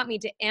everything about me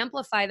to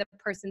amplify the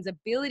person's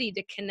ability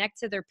to connect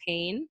to their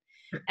pain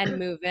and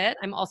move it.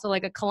 I'm also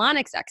like a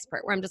colonics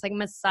expert, where I'm just like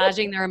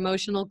massaging their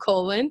emotional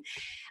colon.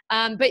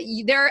 But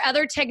there are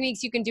other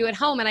techniques you can do at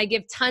home, and I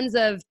give tons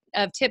of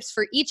tips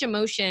for each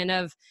emotion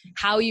of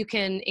how you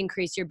can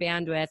increase your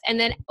bandwidth. And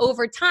then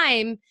over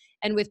time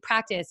and with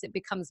practice, it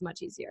becomes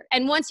much easier.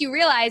 And once you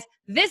realize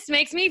this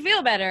makes me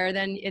feel better,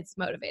 then it's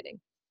motivating.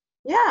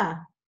 Yeah.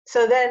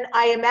 So then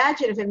I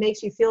imagine if it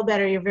makes you feel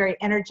better, you're very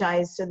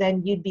energized. So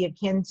then you'd be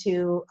akin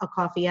to a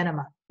coffee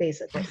enema,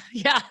 basically.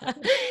 Yeah.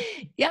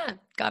 Yeah.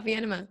 Coffee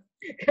enema.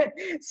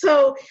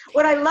 So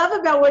what I love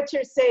about what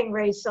you're saying,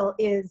 Rachel,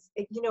 is,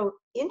 you know,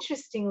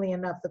 interestingly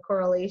enough, the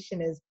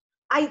correlation is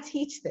I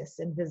teach this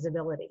in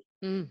visibility.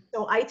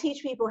 So I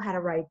teach people how to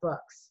write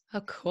books.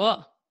 Oh,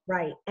 cool.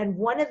 Right. And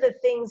one of the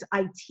things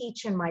I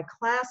teach in my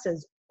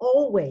classes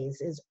always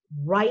is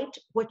write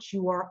what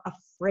you are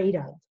afraid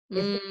of.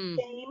 If it's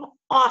shame,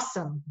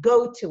 awesome.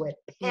 Go to it.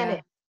 Pen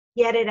it.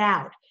 Get it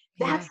out.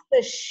 That's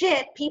the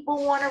shit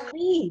people want to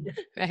read.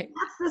 Right.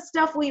 That's the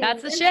stuff we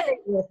That's the shit.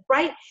 with,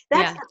 right?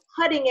 That's the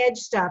cutting edge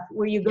stuff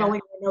where you're going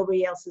where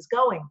nobody else is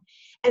going.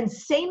 And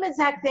same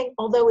exact thing,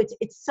 although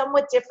it's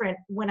somewhat different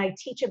when I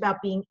teach about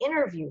being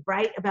interviewed,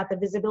 right? About the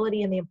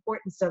visibility and the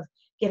importance of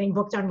getting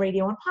booked on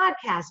radio and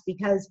podcasts,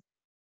 because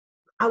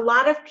a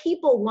lot of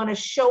people want to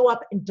show up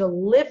and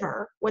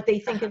deliver what they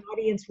think an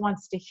audience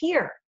wants to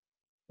hear.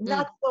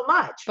 Not so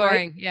much.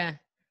 Boring, right? yeah.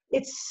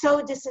 It's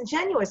so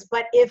disingenuous.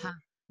 But if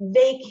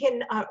they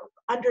can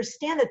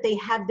understand that they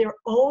have their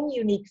own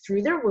unique,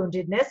 through their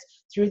woundedness,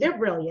 through their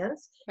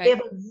brilliance, they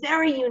have a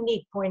very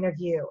unique point of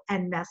view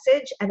and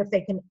message. And if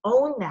they can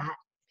own that,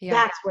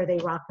 that's where they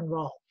rock and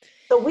roll.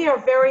 So we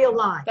are very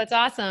aligned. That's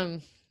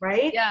awesome.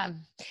 Right? Yeah.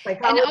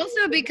 And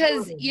also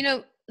because, you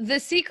know, the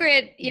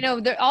secret, you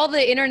know, all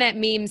the internet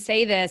memes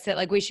say this, that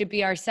like we should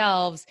be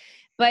ourselves.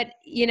 But,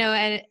 you know,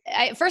 and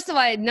first of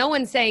all, no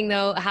one's saying,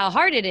 though, how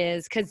hard it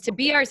is, because to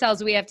be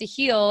ourselves, we have to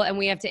heal and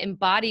we have to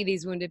embody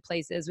these wounded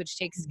places, which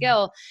takes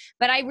skill.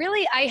 But I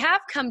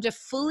have come to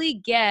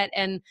fully get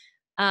and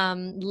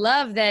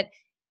love that,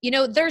 you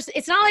know,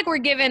 it's not like we're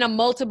given a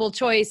multiple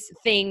choice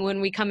thing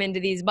when we come into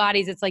these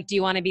bodies. It's like, do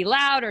you want to be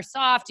loud or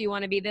soft? Do you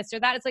want to be this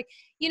or that? It's like,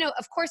 you know,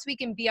 of course we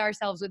can be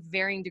ourselves with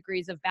varying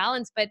degrees of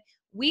balance, but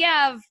we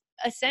have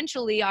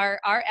essentially our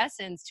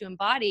essence to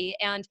embody.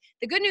 And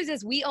the good news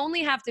is we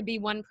only have to be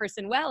one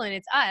person well, and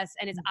it's us.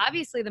 And it's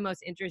obviously the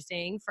most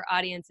interesting for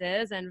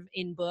audiences and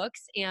in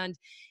books. And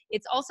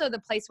it's also the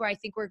place where I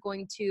think we're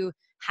going to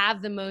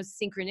have the most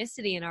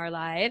synchronicity in our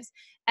lives.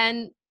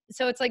 And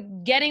so it's like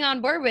getting on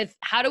board with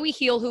how do we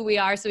heal who we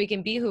are so we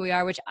can be who we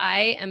are, which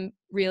I am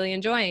really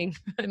enjoying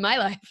in my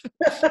life.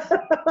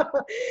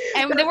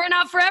 And we're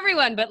not for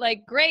everyone, but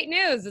like great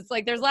news. It's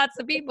like there's lots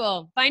of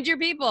people. Find your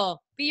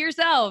people. Be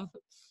yourself.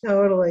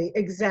 Totally.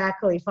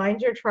 Exactly. Find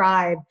your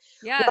tribe.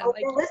 Yeah. Well,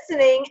 if you're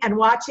listening and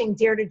watching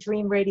Dare to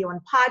Dream radio and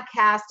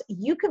podcast,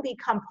 you can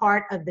become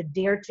part of the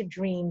Dare to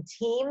Dream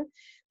team.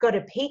 Go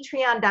to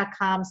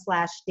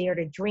patreon.com/dare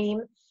to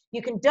dream.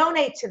 You can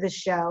donate to the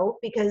show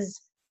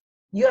because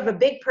you have a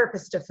big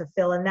purpose to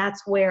fulfill, and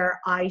that's where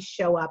I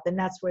show up, and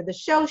that's where the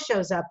show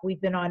shows up.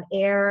 We've been on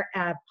air,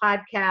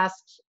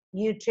 podcast,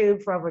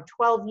 YouTube for over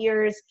 12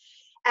 years.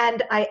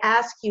 And I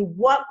ask you,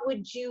 what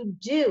would you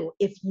do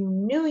if you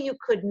knew you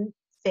couldn't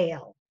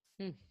fail?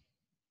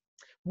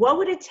 What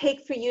would it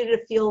take for you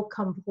to feel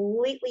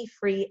completely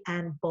free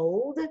and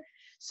bold?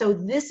 So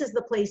this is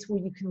the place where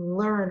you can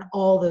learn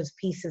all those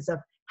pieces of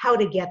how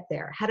to get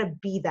there, how to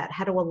be that,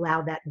 how to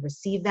allow that and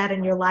receive that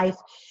in your life.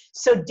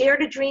 So Dare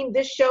to Dream,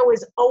 this show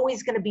is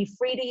always going to be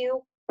free to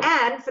you.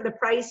 And for the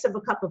price of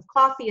a cup of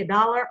coffee,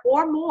 $1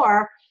 or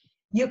more,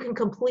 you can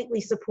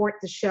completely support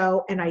the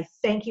show. And I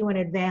thank you in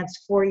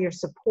advance for your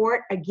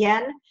support.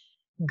 Again,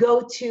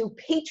 go to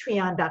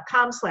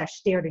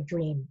patreon.com/dare to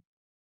dream.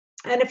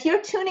 And if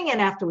you're tuning in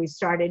after we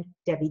started,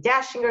 Debbi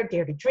Dachinger,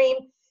 Dare to Dream,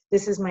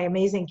 this is my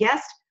amazing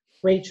guest,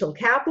 Rachel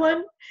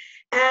Kaplan.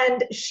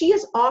 And she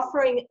is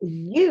offering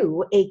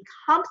you a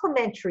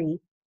complimentary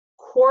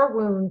core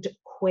wound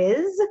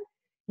quiz.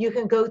 you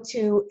can go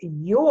to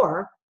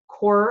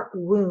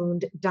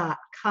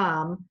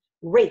yourcorewound.com.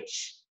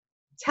 Rach,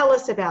 tell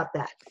us about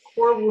that,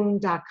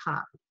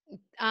 corewound.com.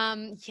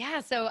 Yeah,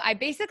 so I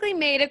basically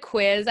made a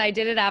quiz. I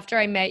did it after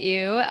I met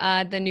you,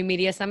 the New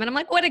Media Summit. I'm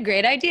like, what a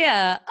great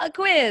idea, a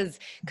quiz,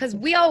 because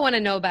we all want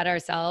to know about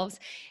ourselves.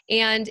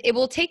 And it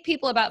will take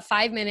people about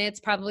 5 minutes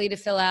probably to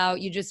fill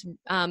out. You just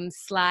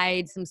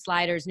slide some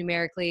sliders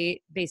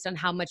numerically based on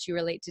how much you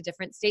relate to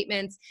different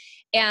statements.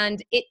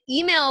 And it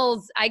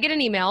emails, I get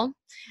an email,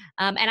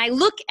 and I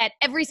look at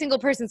every single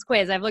person's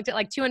quiz. I've looked at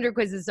like 200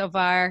 quizzes so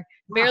far,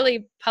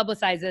 barely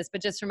publicize this,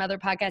 but just from other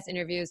podcast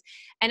interviews.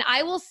 And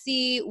I will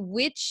see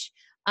which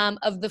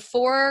of the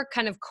 4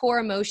 kind of core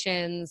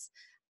emotions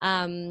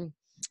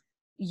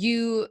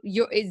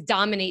it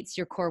dominates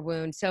your core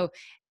wound. So,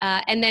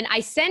 and then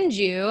I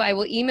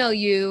will email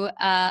you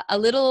a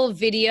little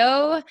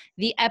video,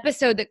 the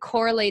episode that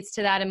correlates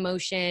to that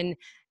emotion,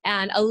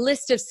 and a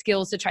list of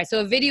skills to try. So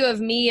a video of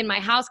me in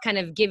my house kind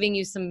of giving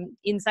you some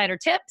insider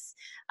tips,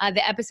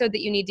 the episode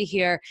that you need to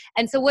hear.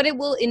 And so what it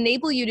will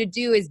enable you to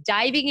do is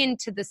diving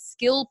into the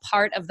skill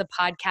part of the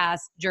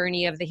podcast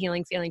journey of the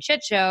Healing Feeling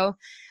Shit Show,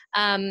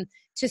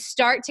 to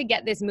start to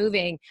get this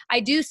moving.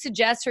 I do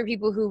suggest for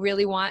people who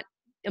really want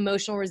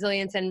emotional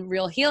resilience and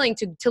real healing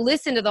to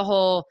listen to the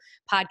whole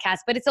podcast,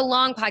 but it's a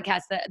long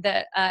podcast.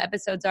 The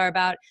episodes are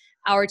about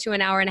hour to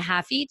an hour and a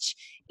half each.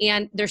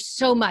 And there's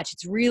so much.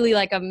 It's really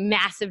like a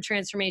massive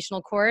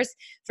transformational course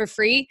for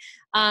free,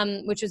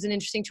 which was an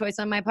interesting choice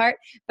on my part.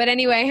 But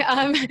anyway,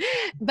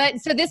 but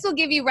so this will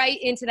give you right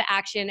into the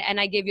action, and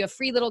I give you a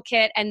free little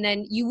kit, and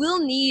then you will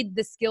need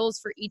the skills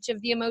for each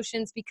of the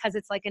emotions because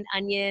it's like an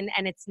onion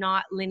and it's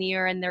not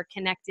linear and they're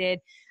connected.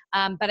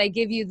 But I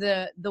give you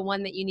the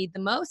one that you need the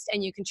most,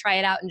 and you can try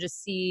it out and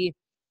just see,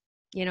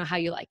 how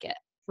you like it.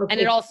 Okay. And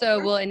it also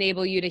will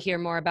enable you to hear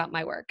more about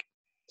my work.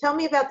 Tell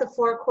me about the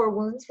 4 core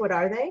wounds. What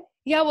are they?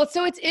 Yeah, well,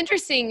 so it's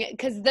interesting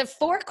because the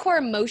 4 core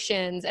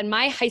emotions, and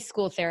my high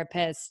school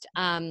therapist,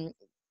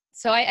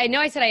 so I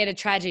know I said I had a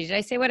tragedy. Did I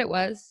say what it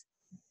was?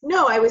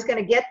 No, I was going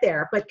to get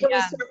there, but can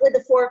we start with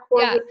the 4 core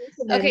wounds?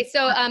 Okay,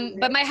 so,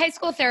 but my high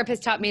school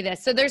therapist taught me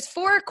this. So there's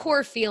 4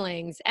 core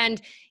feelings.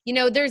 And,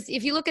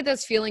 if you look at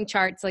those feeling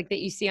charts, like that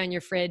you see on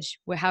your fridge,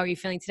 how are you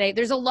feeling today?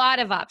 There's a lot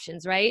of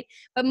options, right?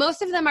 But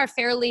most of them are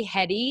fairly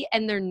heady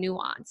and they're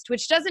nuanced,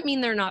 which doesn't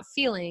mean they're not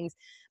feelings.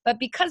 But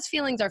because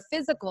feelings are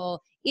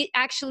physical, it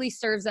actually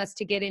serves us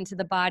to get into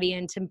the body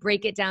and to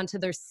break it down to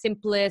their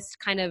simplest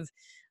kind of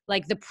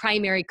like the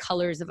primary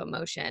colors of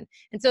emotion.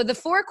 And so the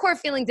 4 core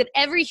feelings that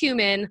every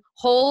human,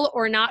 whole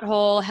or not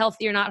whole,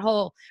 healthy or not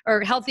whole,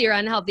 or healthy or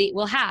unhealthy,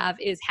 will have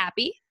is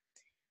happy,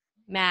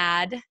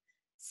 mad,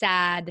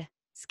 sad,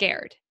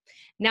 scared.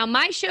 Now,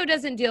 my show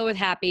doesn't deal with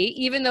happy,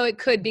 even though it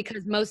could,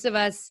 because most of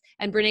us,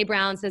 and Brene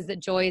Brown says that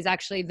joy is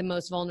actually the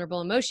most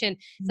vulnerable emotion.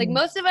 It's like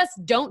most of us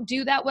don't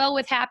do that well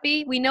with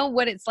happy. We know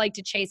what it's like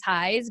to chase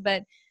highs,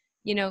 but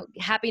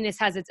happiness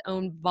has its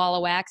own ball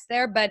of wax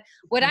there. But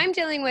what I'm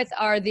dealing with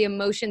are the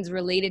emotions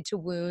related to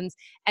wounds.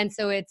 And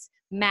so it's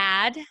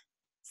mad,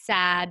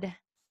 sad,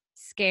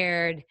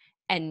 scared,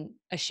 and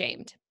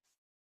ashamed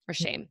or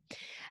shame.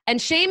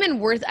 And shame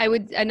and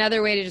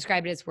another way to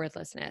describe it is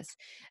worthlessness.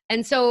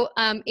 And so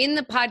in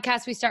the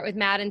podcast, we start with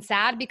mad and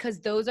sad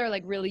because those are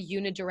like really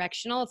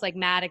unidirectional. It's like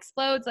mad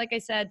explodes, like I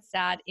said,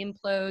 sad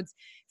implodes.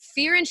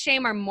 Fear and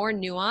shame are more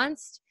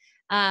nuanced.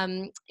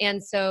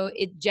 And so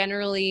it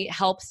generally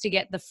helps to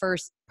get the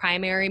first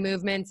primary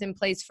movements in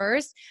place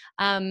first.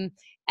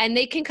 And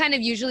they can kind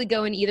of usually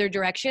go in either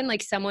direction.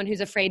 Like someone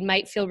who's afraid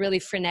might feel really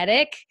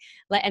frenetic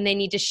and they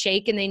need to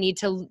shake and they need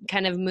to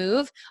kind of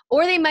move,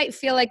 or they might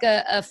feel like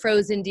a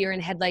frozen deer in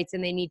headlights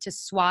and they need to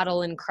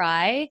swaddle and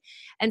cry.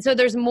 And so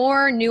there's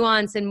more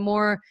nuance and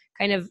more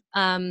kind of,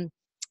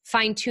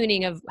 fine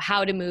tuning of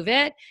how to move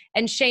it.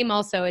 And shame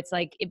also, it's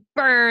like, it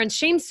burns.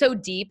 Shame's so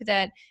deep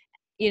that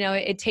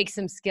it takes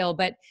some skill.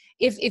 But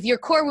if your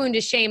core wound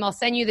is shame, I'll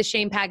send you the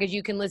shame package.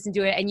 You can listen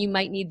to it and you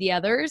might need the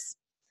others,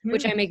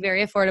 which I make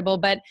very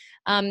affordable. But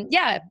and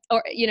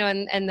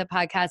the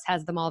podcast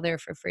has them all there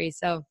for free.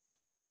 So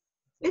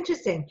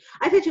interesting.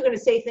 I thought you were going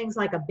to say things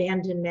like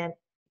abandonment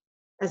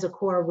as a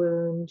core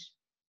wound.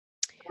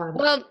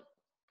 Well,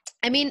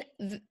 I mean,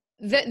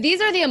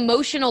 these are the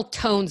emotional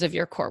tones of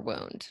your core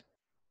wound.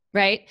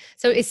 Right?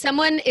 So is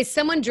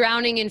someone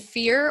drowning in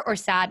fear or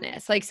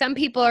sadness? Like some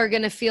people are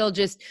going to feel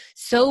just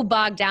so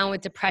bogged down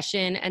with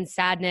depression and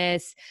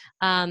sadness,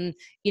 that's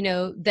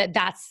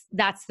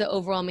the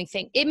overwhelming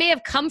thing. It may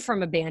have come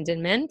from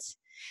abandonment,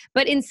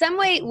 but in some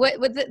way,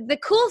 what the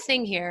cool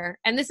thing here,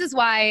 and this is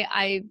why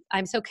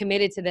I'm so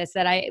committed to this,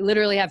 that I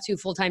literally have 2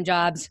 full-time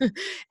jobs.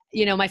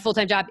 My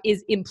full-time job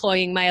is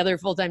employing my other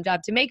full-time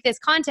job to make this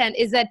content,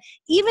 is that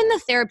even the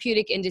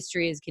therapeutic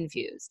industry is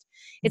confused.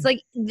 It's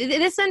like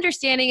this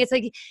understanding, it's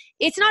like,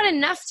 it's not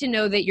enough to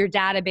know that your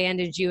dad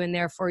abandoned you and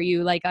therefore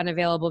you like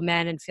unavailable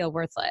men and feel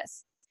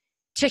worthless.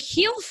 To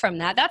heal from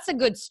that, that's a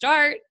good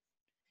start.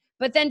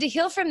 But then to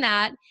heal from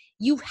that,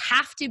 you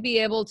have to be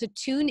able to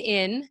tune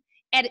in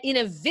in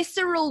a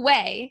visceral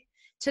way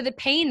to the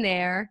pain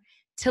there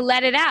to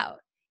let it out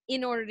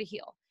in order to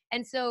heal.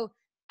 And so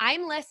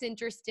I'm less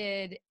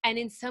interested, and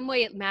in some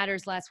way it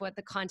matters less what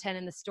the content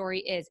and the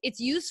story is. It's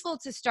useful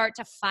to start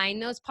to find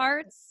those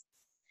parts,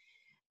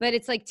 but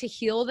it's like to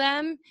heal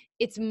them,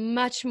 it's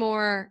much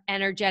more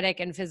energetic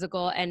and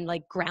physical and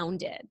like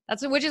grounded.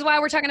 Which is why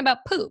we're talking about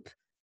poop.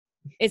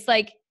 It's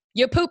like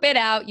you poop it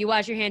out, you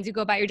wash your hands, you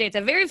go about your day. It's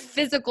a very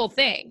physical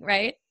thing,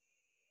 right?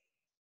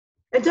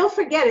 And don't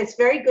forget, it's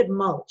very good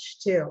mulch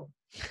too.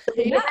 So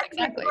yeah,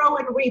 exactly. Grow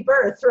and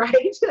rebirth, right?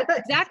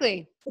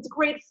 Exactly. It's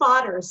great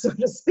fodder, so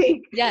to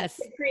speak. Yes.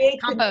 To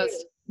create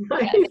compost.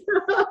 Right?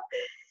 Yes.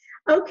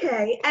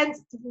 Okay. And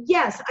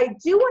yes, I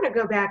do want to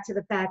go back to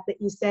the fact that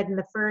you said in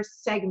the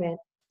first segment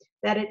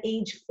that at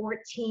age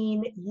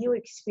 14, you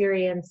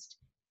experienced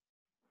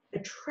a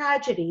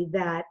tragedy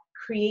that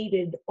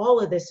created all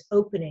of this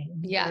opening.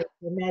 Yeah. Like,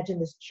 imagine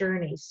this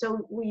journey.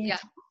 So will you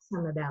talk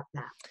some about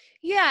that?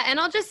 Yeah. And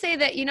I'll just say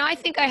that, I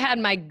think I had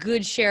my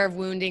good share of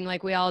wounding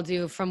like we all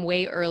do from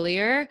way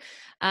earlier,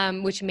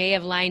 which may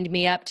have lined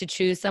me up to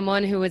choose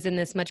someone who was in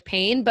this much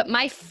pain. But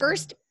my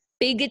first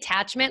big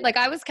attachment, like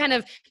I was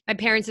my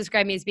parents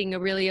described me as being a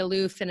really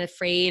aloof and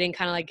afraid and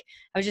kind of like,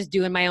 I was just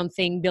doing my own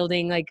thing,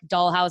 building like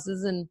doll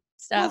houses and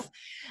stuff,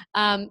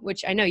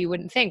 which I know you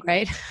wouldn't think,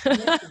 right?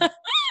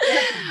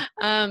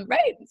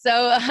 Right.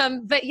 So,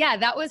 but yeah,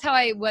 that was how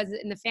I was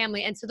in the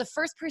family. And so the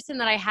first person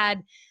that I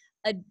had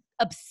an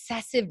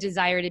obsessive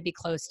desire to be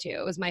close to,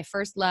 it was my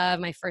first love,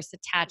 my first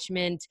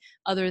attachment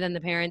other than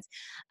the parents,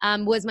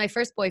 was my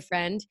first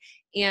boyfriend.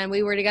 And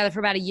we were together for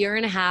about 1.5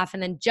 years.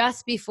 And then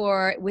just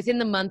within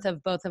the month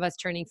of both of us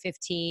turning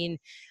 15,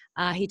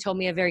 he told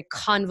me a very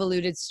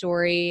convoluted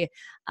story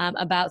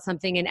about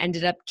something and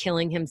ended up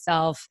killing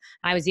himself.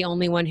 I was the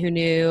only one who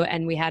knew,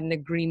 and we had an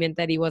agreement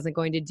that he wasn't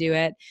going to do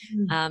it.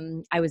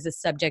 I was the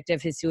subject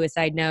of his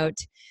suicide note.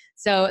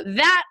 So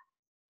that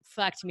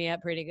fucked me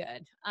up pretty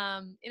good.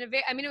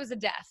 It was a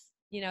death.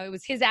 It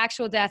was his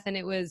actual death, and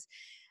it was.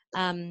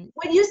 When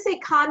you say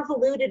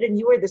convoluted and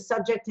you were the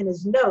subject in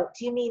his note,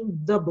 do you mean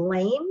the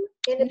blame?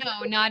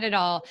 No, not at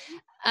all.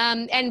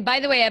 And by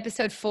the way,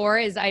 episode 4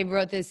 is I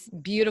wrote this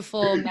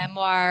beautiful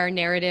memoir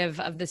narrative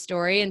of the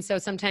story. And so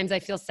sometimes I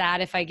feel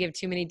sad if I give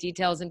too many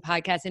details in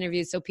podcast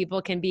interviews so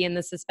people can be in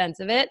the suspense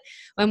of it.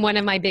 When one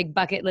of my big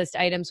bucket list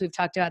items we've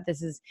talked about,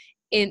 this is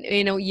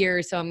in a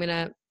year, so I'm going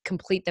to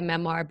complete the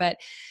memoir. But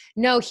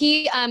no,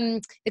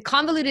 the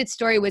convoluted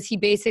story was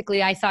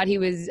I thought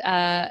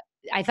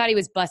he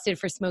was busted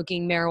for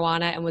smoking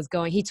marijuana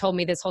and he told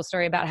me this whole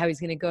story about how he's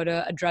going to go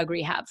to a drug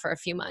rehab for a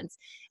few months.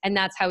 And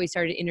that's how we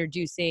started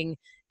introducing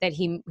that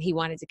he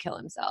wanted to kill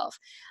himself.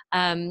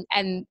 I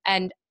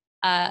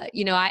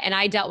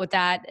dealt with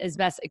that as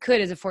best I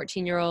could as a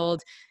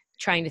 14-year-old,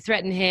 trying to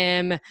threaten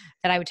him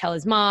that I would tell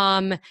his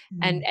mom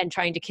and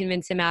trying to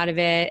convince him out of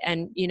it.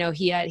 And,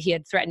 he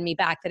had threatened me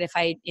back that if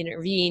I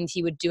intervened,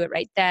 he would do it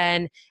right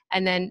then.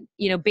 And then,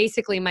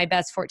 basically my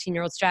best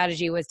 14-year-old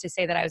strategy was to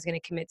say that I was going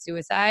to commit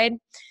suicide.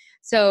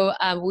 So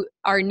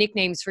our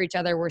nicknames for each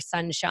other were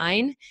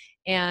Sunshine,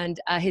 and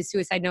his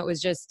suicide note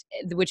was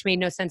which made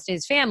no sense to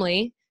his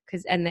family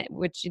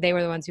which they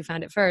were the ones who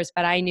found it first.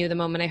 But I knew the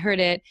moment I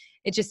heard it,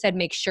 it just said,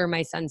 make sure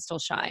my sun still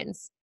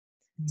shines.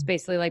 It's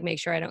basically like, make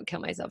sure I don't kill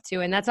myself too.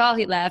 And that's all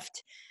he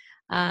left.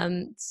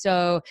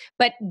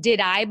 But did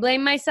I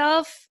blame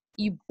myself?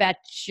 You bet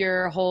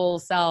your whole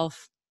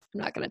self.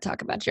 I'm not going to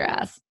talk about your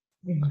ass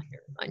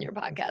on your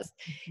podcast.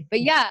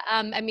 But yeah,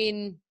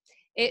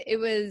 it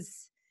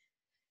was,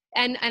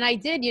 and I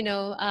did,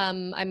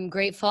 I'm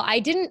grateful.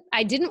 I didn't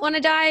want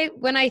to die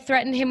when I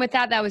threatened him with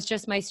that. That was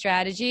just my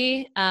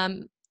strategy.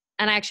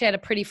 And I actually had a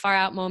pretty far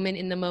out moment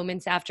in the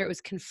moments after it was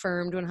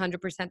confirmed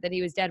 100% that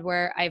he was dead,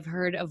 where I've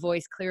heard a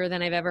voice clearer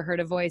than I've ever heard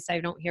a voice. I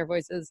don't hear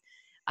voices,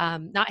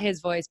 not his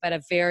voice, but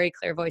a very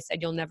clear voice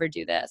said, "You'll never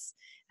do this,"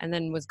 and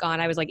then was gone.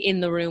 I was like in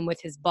the room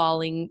with his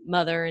bawling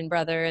mother and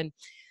brother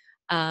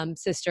and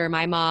sister,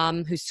 my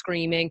mom, who's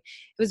screaming.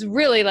 It was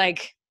really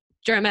like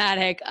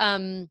dramatic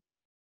and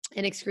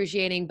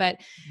excruciating, but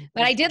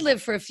I did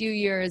live for a few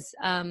years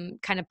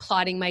kind of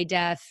plotting my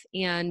death.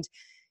 And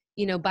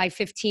by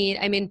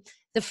 15,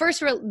 the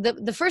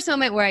first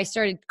moment where I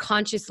started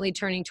consciously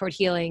turning toward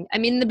healing,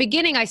 in the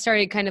beginning, I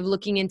started kind of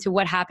looking into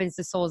what happens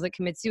to souls that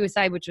commit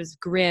suicide, which was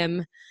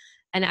grim.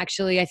 And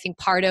actually, I think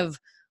part of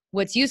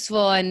what's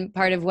useful and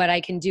part of what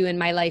I can do in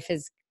my life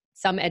is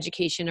some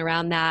education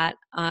around that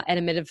at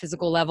a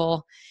metaphysical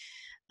level.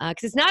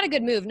 Because it's not a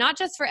good move, not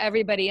just for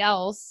everybody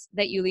else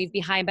that you leave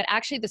behind, but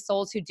actually the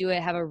souls who do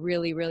it have a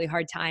really, really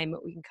hard time.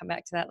 But we can come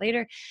back to that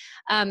later.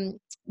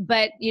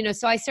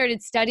 So I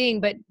started studying,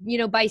 but,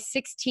 by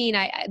 16,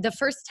 the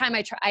first time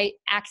I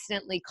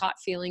accidentally caught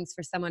feelings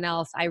for someone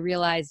else, I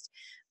realized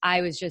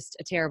I was just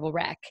a terrible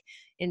wreck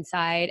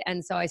inside.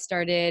 And so I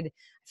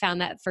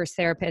found that first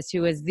therapist,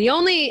 who was the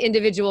only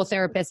individual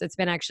therapist that's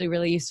been actually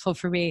really useful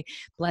for me.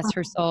 Bless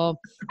her soul.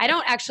 I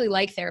don't actually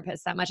like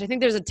therapists that much. I think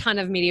there's a ton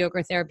of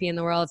mediocre therapy in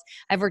the world.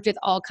 I've worked with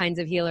all kinds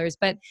of healers,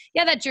 but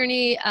yeah, that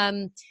journey,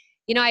 I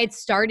had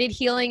started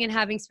healing and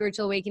having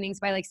spiritual awakenings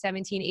by like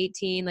 17,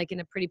 18, like in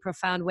a pretty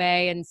profound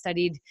way, and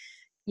studied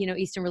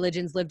Eastern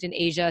religions, lived in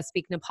Asia,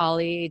 speak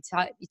Nepali,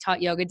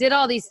 taught yoga, did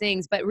all these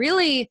things, but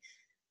really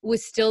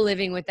was still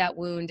living with that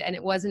wound. And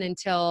it wasn't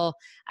until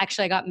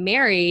actually I got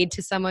married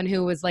to someone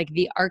who was like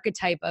the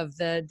archetype of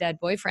the dead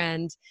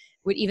boyfriend,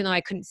 even though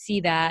I couldn't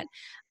see that,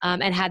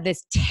 and had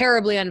this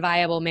terribly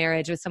unviable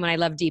marriage with someone I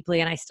love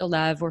deeply and I still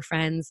love, we're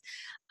friends,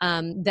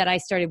 that I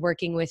started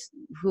working with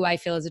who I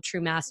feel is a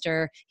true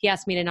master. He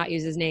asked me to not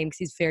use his name because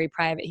he's very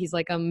private. He's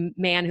like a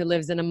man who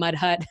lives in a mud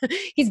hut.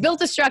 He's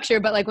built a structure,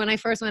 but like when I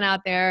first went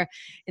out there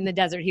in the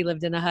desert, he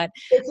lived in a hut.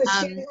 It's a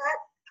shitty hut.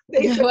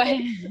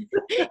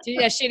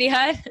 A shitty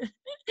hut.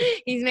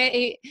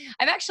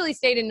 I've actually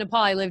stayed in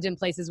Nepal. I lived in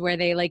places where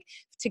they like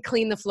to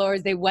clean the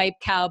floors, they wipe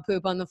cow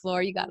poop on the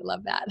floor. You gotta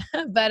love that.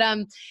 But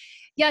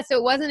yeah, so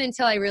it wasn't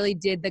until I really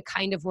did the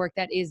kind of work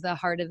that is the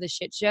heart of the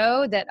shit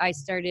show that I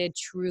started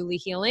truly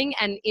healing.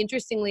 And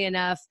interestingly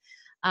enough,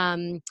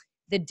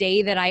 the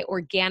day that I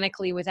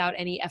organically, without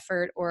any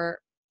effort or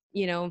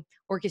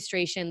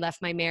orchestration,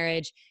 left my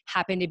marriage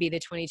happened to be the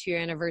 22-year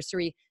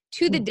anniversary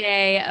to the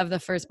day of the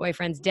first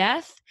boyfriend's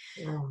death.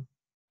 Yeah.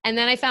 And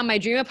then I found my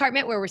dream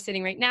apartment where we're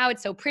sitting right now.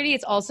 It's so pretty.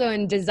 It's also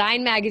in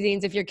design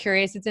magazines. If you're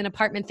curious, it's in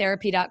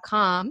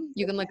apartmenttherapy.com.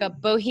 You can look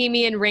up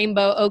Bohemian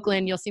Rainbow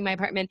Oakland. You'll see my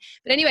apartment.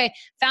 But anyway,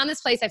 found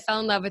this place. I fell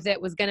in love with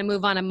it. Was going to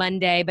move on a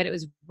Monday, but it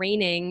was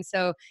raining.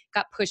 So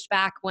got pushed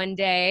back one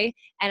day.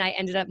 And I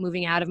ended up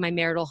moving out of my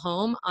marital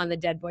home on the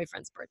dead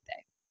boyfriend's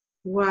birthday.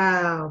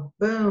 Wow.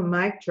 Boom.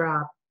 Mic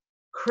drop.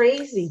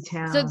 Crazy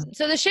town.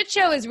 So the shit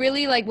show is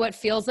really like what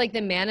feels like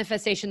the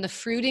manifestation, the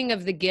fruiting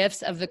of the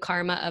gifts of the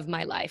karma of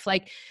my life.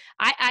 Like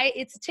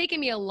it's taken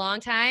me a long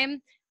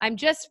time. I'm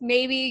just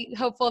maybe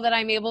hopeful that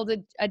I'm able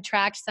to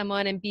attract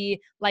someone and be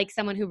like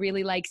someone who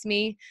really likes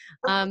me.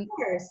 Of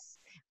course.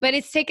 But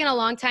it's taken a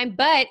long time,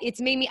 but it's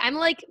made me, I'm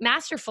like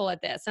masterful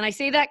at this. And I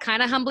say that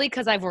kind of humbly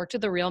because I've worked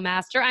with a real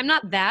master. I'm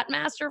not that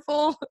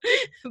masterful,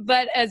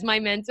 but as my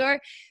mentor,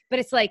 but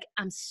it's like,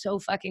 I'm so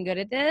fucking good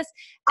at this.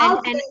 I'll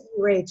date you,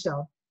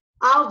 Rachel.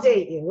 I'll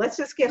date you. Let's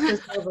just get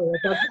this over with,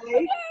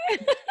 okay?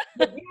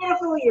 You're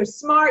beautiful, you're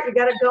smart, you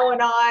got it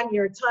going on,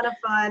 you're a ton of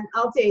fun.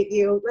 I'll date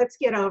you. Let's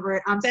get over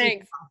it.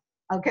 Thanks.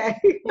 Okay.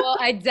 Well,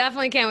 I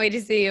definitely can't wait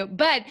to see you.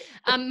 But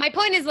my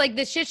point is like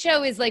the shit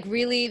show is like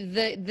really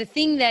the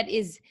thing that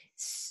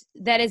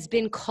has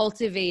been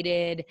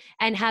cultivated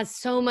and has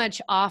so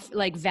much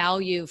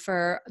value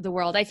for the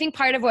world. I think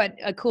part of what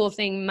a cool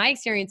thing my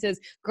experience is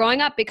growing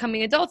up,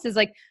 becoming adults is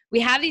like we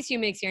have these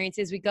human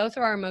experiences. We go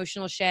through our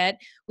emotional shit.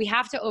 We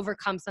have to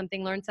overcome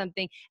something, learn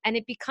something, and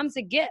it becomes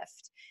a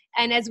gift.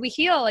 And as we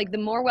heal, like the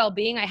more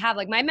well-being I have,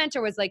 like my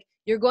mentor was like,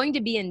 you're going to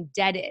be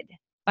indebted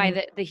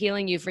by the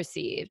healing you've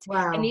received.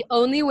 Wow. And the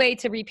only way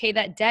to repay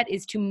that debt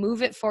is to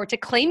move it forward, to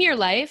claim your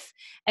life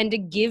and to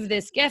give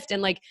this gift.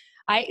 And like,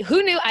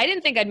 who knew? I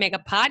didn't think I'd make a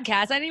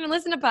podcast. I didn't even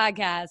listen to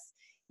podcasts,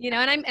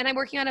 and I'm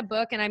working on a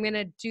book and I'm going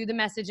to do the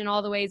message in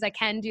all the ways I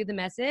can do the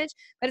message.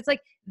 But it's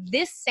like,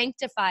 this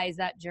sanctifies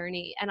that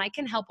journey and I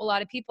can help a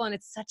lot of people. And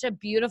it's such a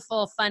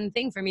beautiful, fun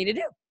thing for me to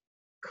do.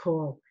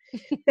 Cool.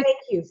 Thank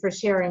you for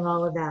sharing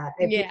all of that.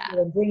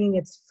 And bringing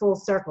it full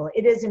circle.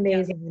 It is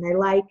amazing. Yeah. And I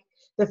like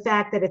the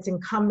fact that it's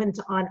incumbent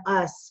on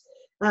us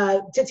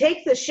to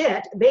take the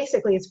shit.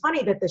 Basically, it's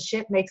funny that the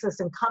shit makes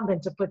us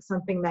incumbent to put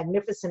something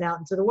magnificent out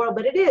into the world,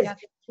 but it is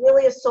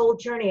really a soul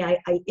journey. I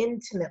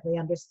intimately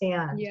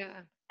understand. Yeah.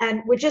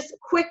 And we're just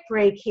quick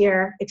break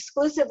here,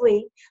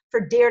 exclusively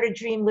for Dare to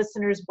Dream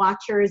listeners,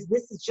 watchers.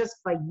 This is just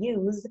for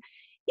yous.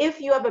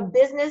 If you have a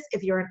business,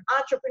 if you're an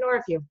entrepreneur,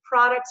 if you have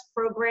products,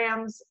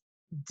 programs,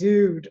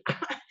 dude,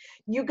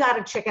 you got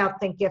to check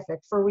out Thinkific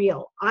for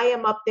real. I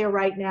am up there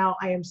right now.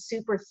 I am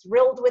super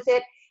thrilled with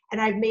it. And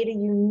I've made a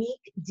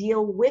unique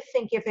deal with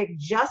Thinkific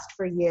just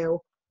for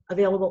you,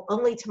 available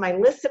only to my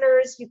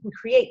listeners. You can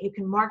create, you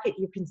can market,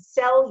 you can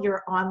sell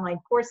your online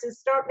courses,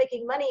 start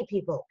making money,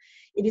 people.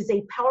 It is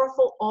a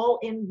powerful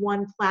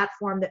all-in-one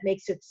platform that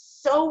makes it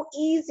so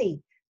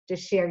easy to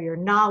share your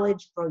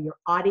knowledge, grow your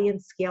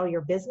audience, scale your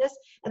business.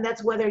 And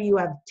that's whether you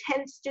have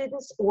 10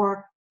 students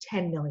or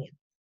 10 million.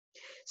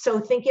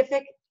 So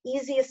Thinkific,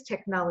 easiest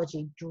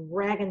technology,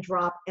 drag and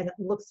drop, and it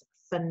looks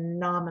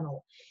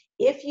phenomenal.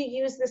 If you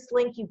use this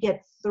link, you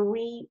get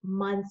 3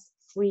 months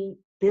free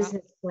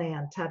business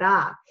plan.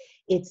 Ta-da.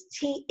 It's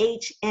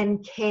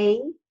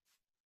thnk.cc/Deb,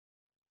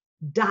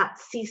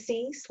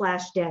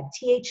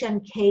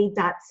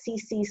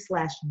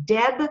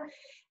 thnk.cc/Deb.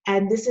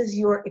 And this is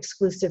your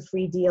exclusive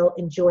free deal.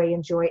 Enjoy,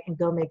 and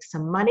go make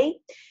some money.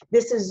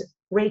 This is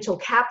Rachel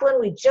Kaplan.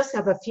 We just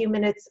have a few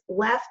minutes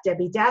left.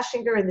 Debbi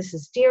Dachinger, and this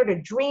is Dare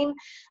to Dream.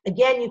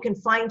 Again, you can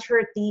find her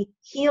at the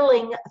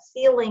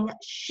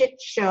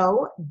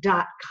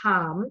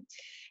healingfeelingshitshow.com.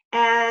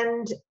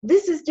 And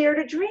this is Dare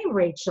to Dream,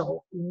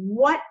 Rachel.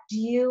 What do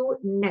you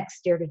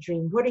next, Dare to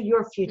Dream? What are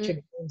your future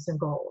dreams and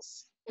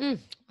goals?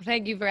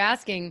 Thank you for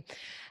asking.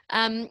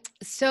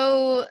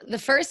 So the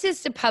first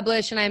is to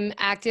publish, and I'm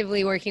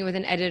actively working with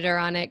an editor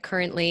on it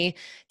currently,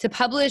 to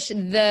publish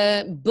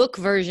the book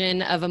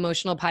version of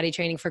Emotional Potty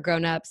Training for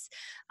Grownups,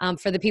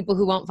 for the people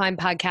who won't find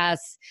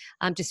podcasts,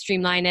 to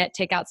streamline it,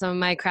 take out some of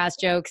my crass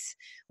jokes.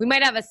 We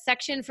might have a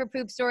section for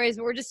poop stories,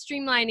 but we're just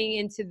streamlining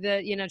into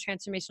the,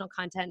 transformational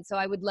content. So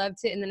I would love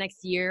to, in the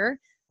next year,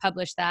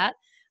 publish that.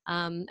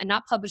 And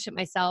not publish it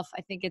myself.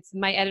 I think it's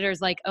my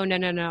editor's like, oh,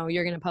 no,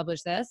 you're going to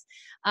publish this.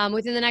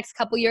 Within the next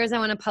couple years, I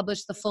want to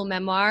publish the full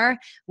memoir,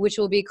 which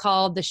will be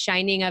called The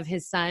Shining of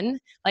His Sun.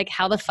 Like,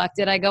 how the fuck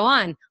did I go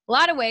on? A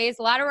lot of ways,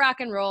 a lot of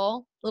rock and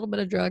roll, a little bit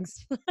of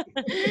drugs.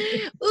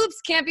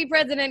 Oops, can't be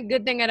president.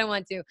 Good thing I don't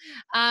want to.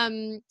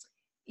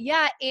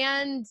 Yeah.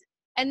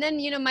 And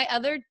then, my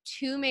other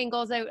two main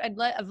goals, I'd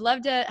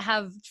love to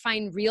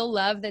find real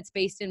love that's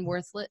based in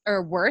worth,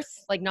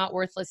 like not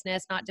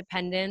worthlessness, not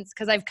dependence,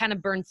 because I've kind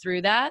of burned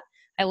through that.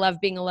 I love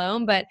being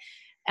alone,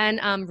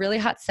 and really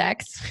hot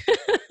sex.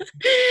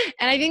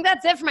 And I think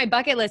that's it for my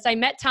bucket list. I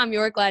met Tom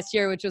York last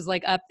year, which was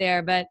like up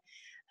there, but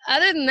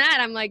other than that,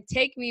 I'm like,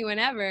 take me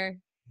whenever.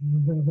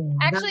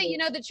 Actually,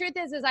 the truth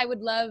is I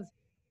would love,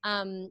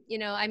 I'm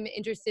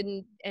interested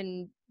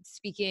in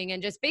speaking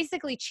and just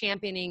basically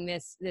championing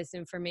this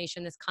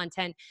information, this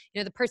content.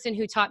 The person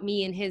who taught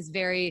me in his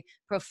very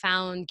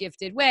profound,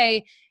 gifted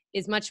way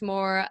is much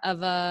more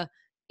of a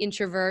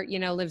introvert,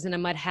 lives in a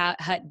mud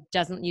hut,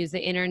 doesn't use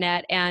the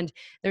internet. And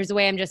there's a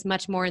way I'm just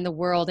much more in the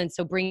world. And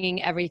so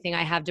bringing everything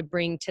I have to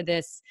bring to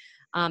this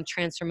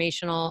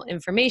transformational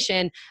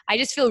information, I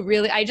just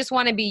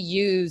want to be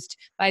used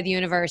by the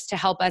universe to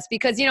help us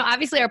because,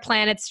 obviously our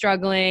planet's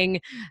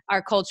struggling,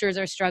 our cultures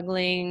are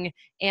struggling,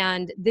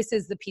 and this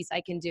is the piece I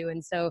can do.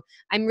 And so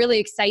I'm really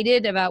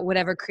excited about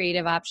whatever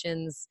creative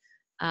options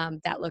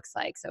that looks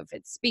like. So if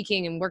it's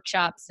speaking and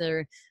workshops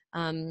or,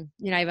 I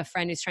have a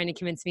friend who's trying to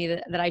convince me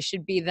that I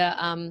should be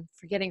the,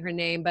 forgetting her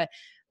name, but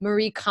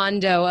Marie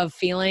Kondo of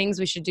feelings.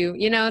 We should do,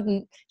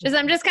 I'm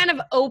just kind of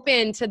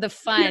open to the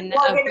fun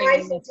of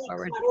bringing this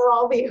forward.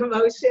 All the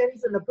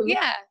emotions and the poop.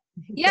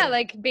 Yeah.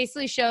 Like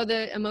basically show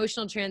the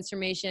emotional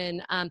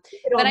transformation.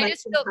 But I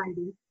just feel,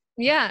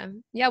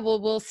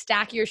 we'll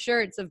stack your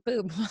shirts of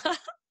poop. So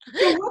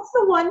what's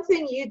the one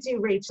thing you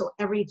do, Rachel,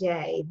 every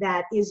day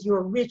that is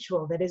your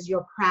ritual, that is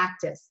your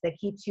practice, that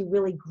keeps you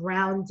really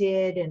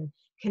grounded and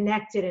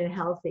connected and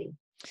healthy?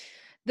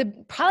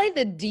 Probably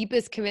the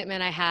deepest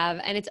commitment I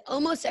have, and it's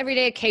almost every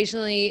day.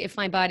 Occasionally, if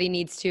my body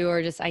needs to,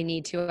 or just I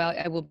need to,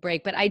 I will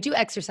break. But I do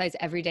exercise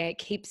every day. It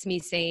keeps me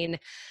sane.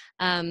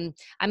 I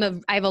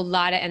have a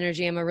lot of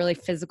energy. I'm a really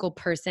physical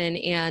person,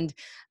 and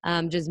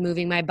just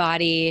moving my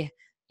body,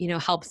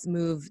 helps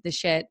move the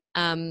shit.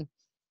 I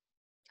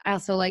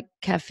also like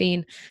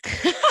caffeine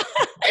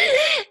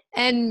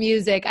and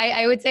music.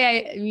 I would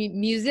say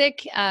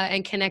music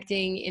and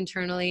connecting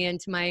internally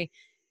into my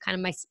kind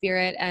of my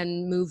spirit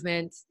and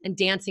movement, and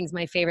dancing is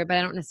my favorite, but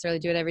I don't necessarily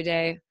do it every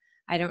day.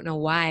 I don't know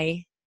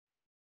why.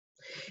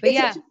 But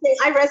yeah,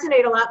 I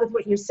resonate a lot with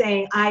what you're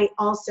saying. I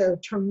also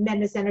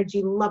tremendous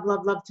energy, love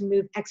to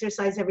move,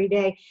 exercise every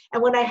day.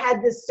 And when I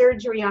had this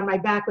surgery on my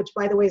back, which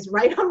by the way is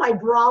right on my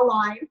bra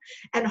line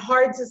and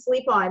hard to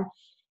sleep on,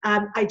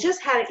 I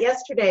just had it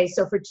yesterday.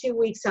 So for 2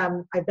 weeks,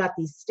 I've got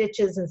these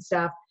stitches and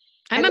stuff.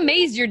 I'm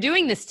amazed you're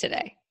doing this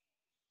today.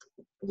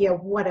 Yeah,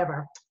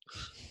 whatever.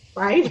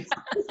 Right?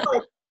 It's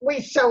like, we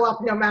show up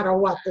no matter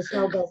what, the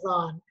show goes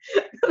on.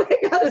 I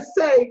gotta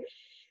say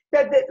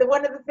that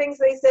one of the things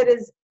they said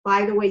is,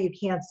 by the way, you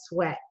can't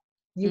sweat.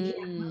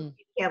 You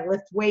can't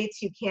lift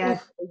weights. You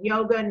can't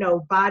yoga,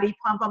 no body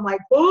pump. I'm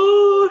like,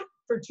 oh,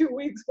 for 2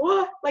 weeks,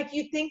 what? Like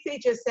you think they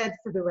just said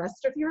for the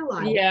rest of your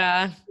life.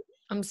 Yeah,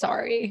 I'm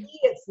sorry.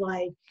 It's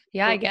like.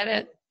 Yeah, I get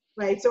it.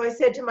 Right. So I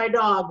said to my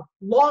dog,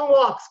 long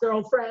walks,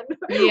 girlfriend.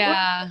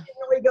 Yeah.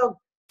 We go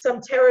some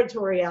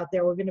territory out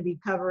there we're going to be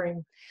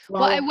covering.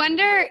 Well, I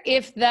wonder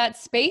if that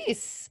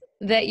space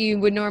that you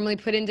would normally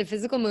put into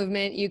physical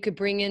movement, you could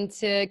bring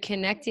into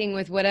connecting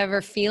with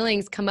whatever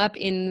feelings come up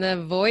in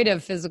the void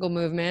of physical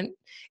movement,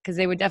 because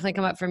they would definitely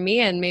come up for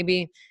me, and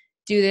maybe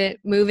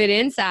move it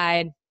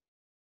inside.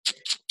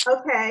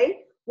 Okay.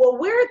 Well,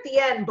 we're at the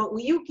end, but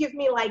will you give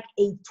me like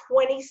a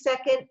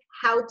 20-second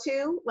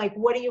how-to? Like,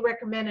 what do you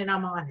recommend? And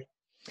I'm on it.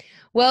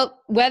 Well,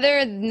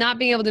 whether not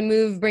being able to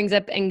move brings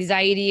up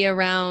anxiety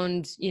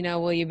around,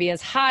 will you be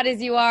as hot as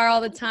you are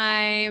all the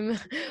time?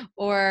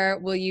 Or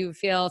will you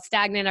feel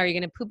stagnant? Are you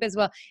going to poop as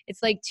well?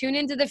 It's like, tune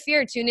into the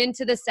fear, tune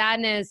into the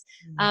sadness,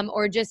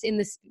 or just in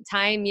this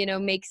time,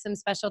 make some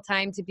special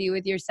time to be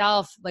with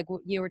yourself. Like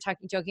you were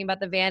joking about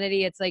the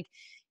vanity. It's like,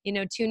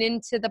 tune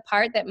into the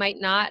part that might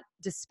not,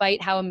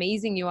 despite how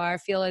amazing you are,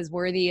 feel as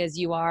worthy as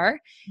you are.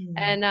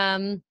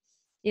 And,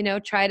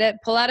 try to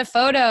pull out a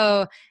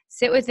photo,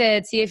 sit with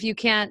it, see if you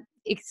can't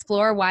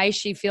explore why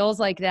she feels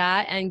like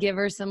that, and give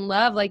her some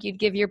love like you'd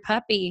give your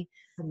puppy.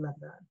 I love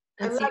that.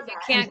 And see if you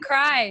can't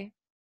cry.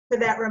 For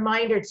that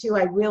reminder too,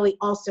 I really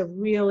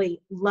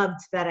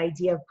loved that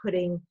idea of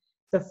putting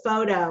the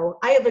photo.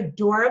 I have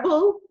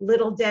adorable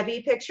little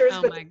Debbie pictures,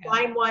 but to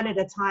find one at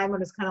a time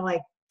when it's kind of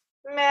like,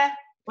 meh,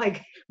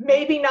 Like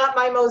maybe not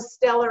my most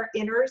stellar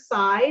inner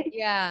side.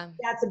 Yeah.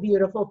 That's a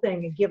beautiful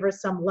thing, and give her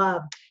some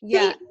love.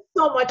 Yeah. Thank you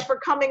so much for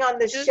coming on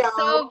the It was show.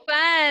 so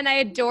fun. I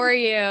adore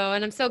you.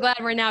 And I'm so glad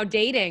we're now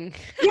dating.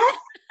 Yes,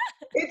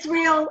 it's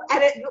real.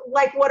 And it,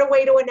 like, what a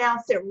way to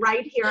announce it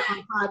right here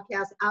on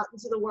podcast out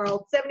into the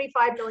world.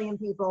 75 million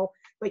people,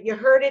 but you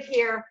heard it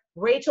here.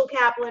 Rachel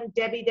Kaplan,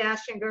 Debbi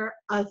Dachinger,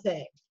 a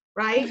thing,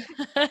 right?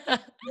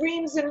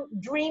 dreams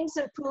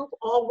and poop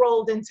all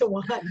rolled into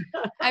one.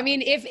 I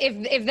mean,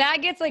 if that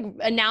gets like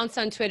announced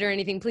on Twitter or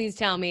anything, please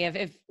tell me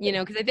if you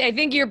know, because I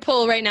think your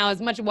pull right now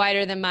is much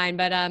wider than mine.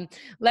 But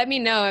let me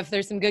know if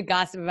there's some good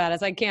gossip about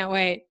us. I can't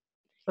wait.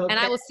 Okay. And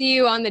I will see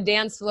you on the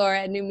dance floor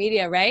at New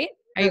Media, right?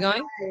 Are you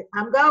going? Right.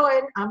 I'm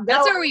going.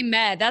 That's where we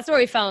met. That's where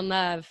we fell in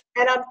love.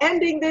 And I'm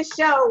ending this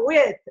show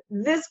with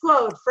this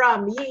quote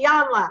from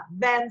Iyanla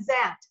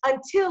Vanzant.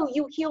 Until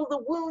you heal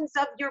the wounds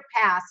of your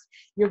past,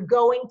 you're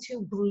going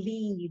to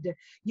bleed.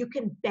 You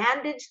can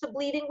bandage the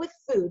bleeding with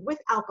food, with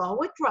alcohol,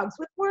 with drugs,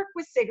 with work,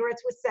 with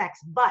cigarettes, with sex,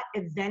 but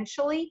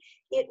eventually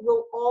it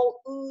will all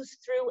ooze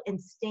through and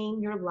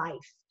stain your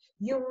life.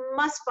 You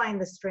must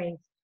find the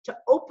strength to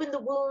open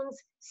the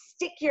wounds,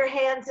 stick your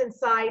hands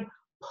inside,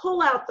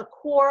 pull out the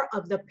core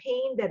of the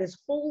pain that is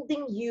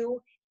holding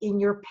you in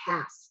your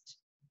past,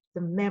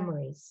 the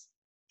memories,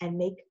 and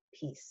make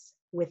peace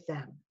with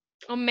them.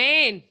 Oh,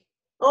 man.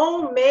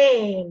 Oh,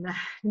 man.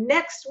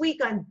 Next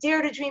week on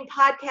Dare to Dream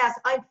podcast,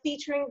 I'm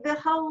featuring the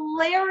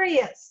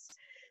hilarious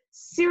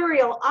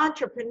serial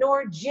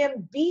entrepreneur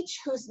Jim Beach,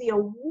 who's the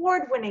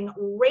award-winning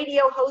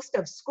radio host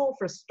of School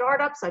for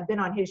Startups. I've been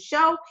on his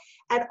show,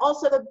 and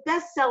also the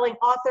best-selling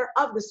author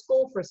of the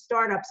School for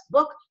Startups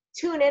book.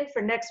 Tune in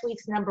for next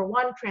week's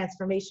 #1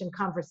 transformation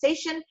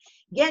conversation.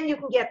 Again, you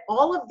can get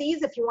all of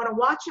these if you want to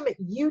watch them at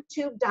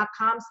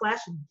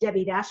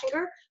youtube.com/Debbi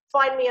Dachinger.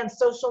 Find me on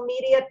social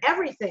media,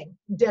 everything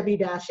Debbi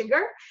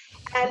Dachinger.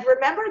 And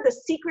remember, the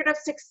secret of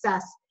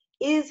success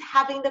is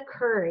having the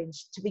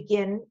courage to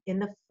begin in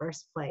the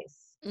first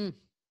place.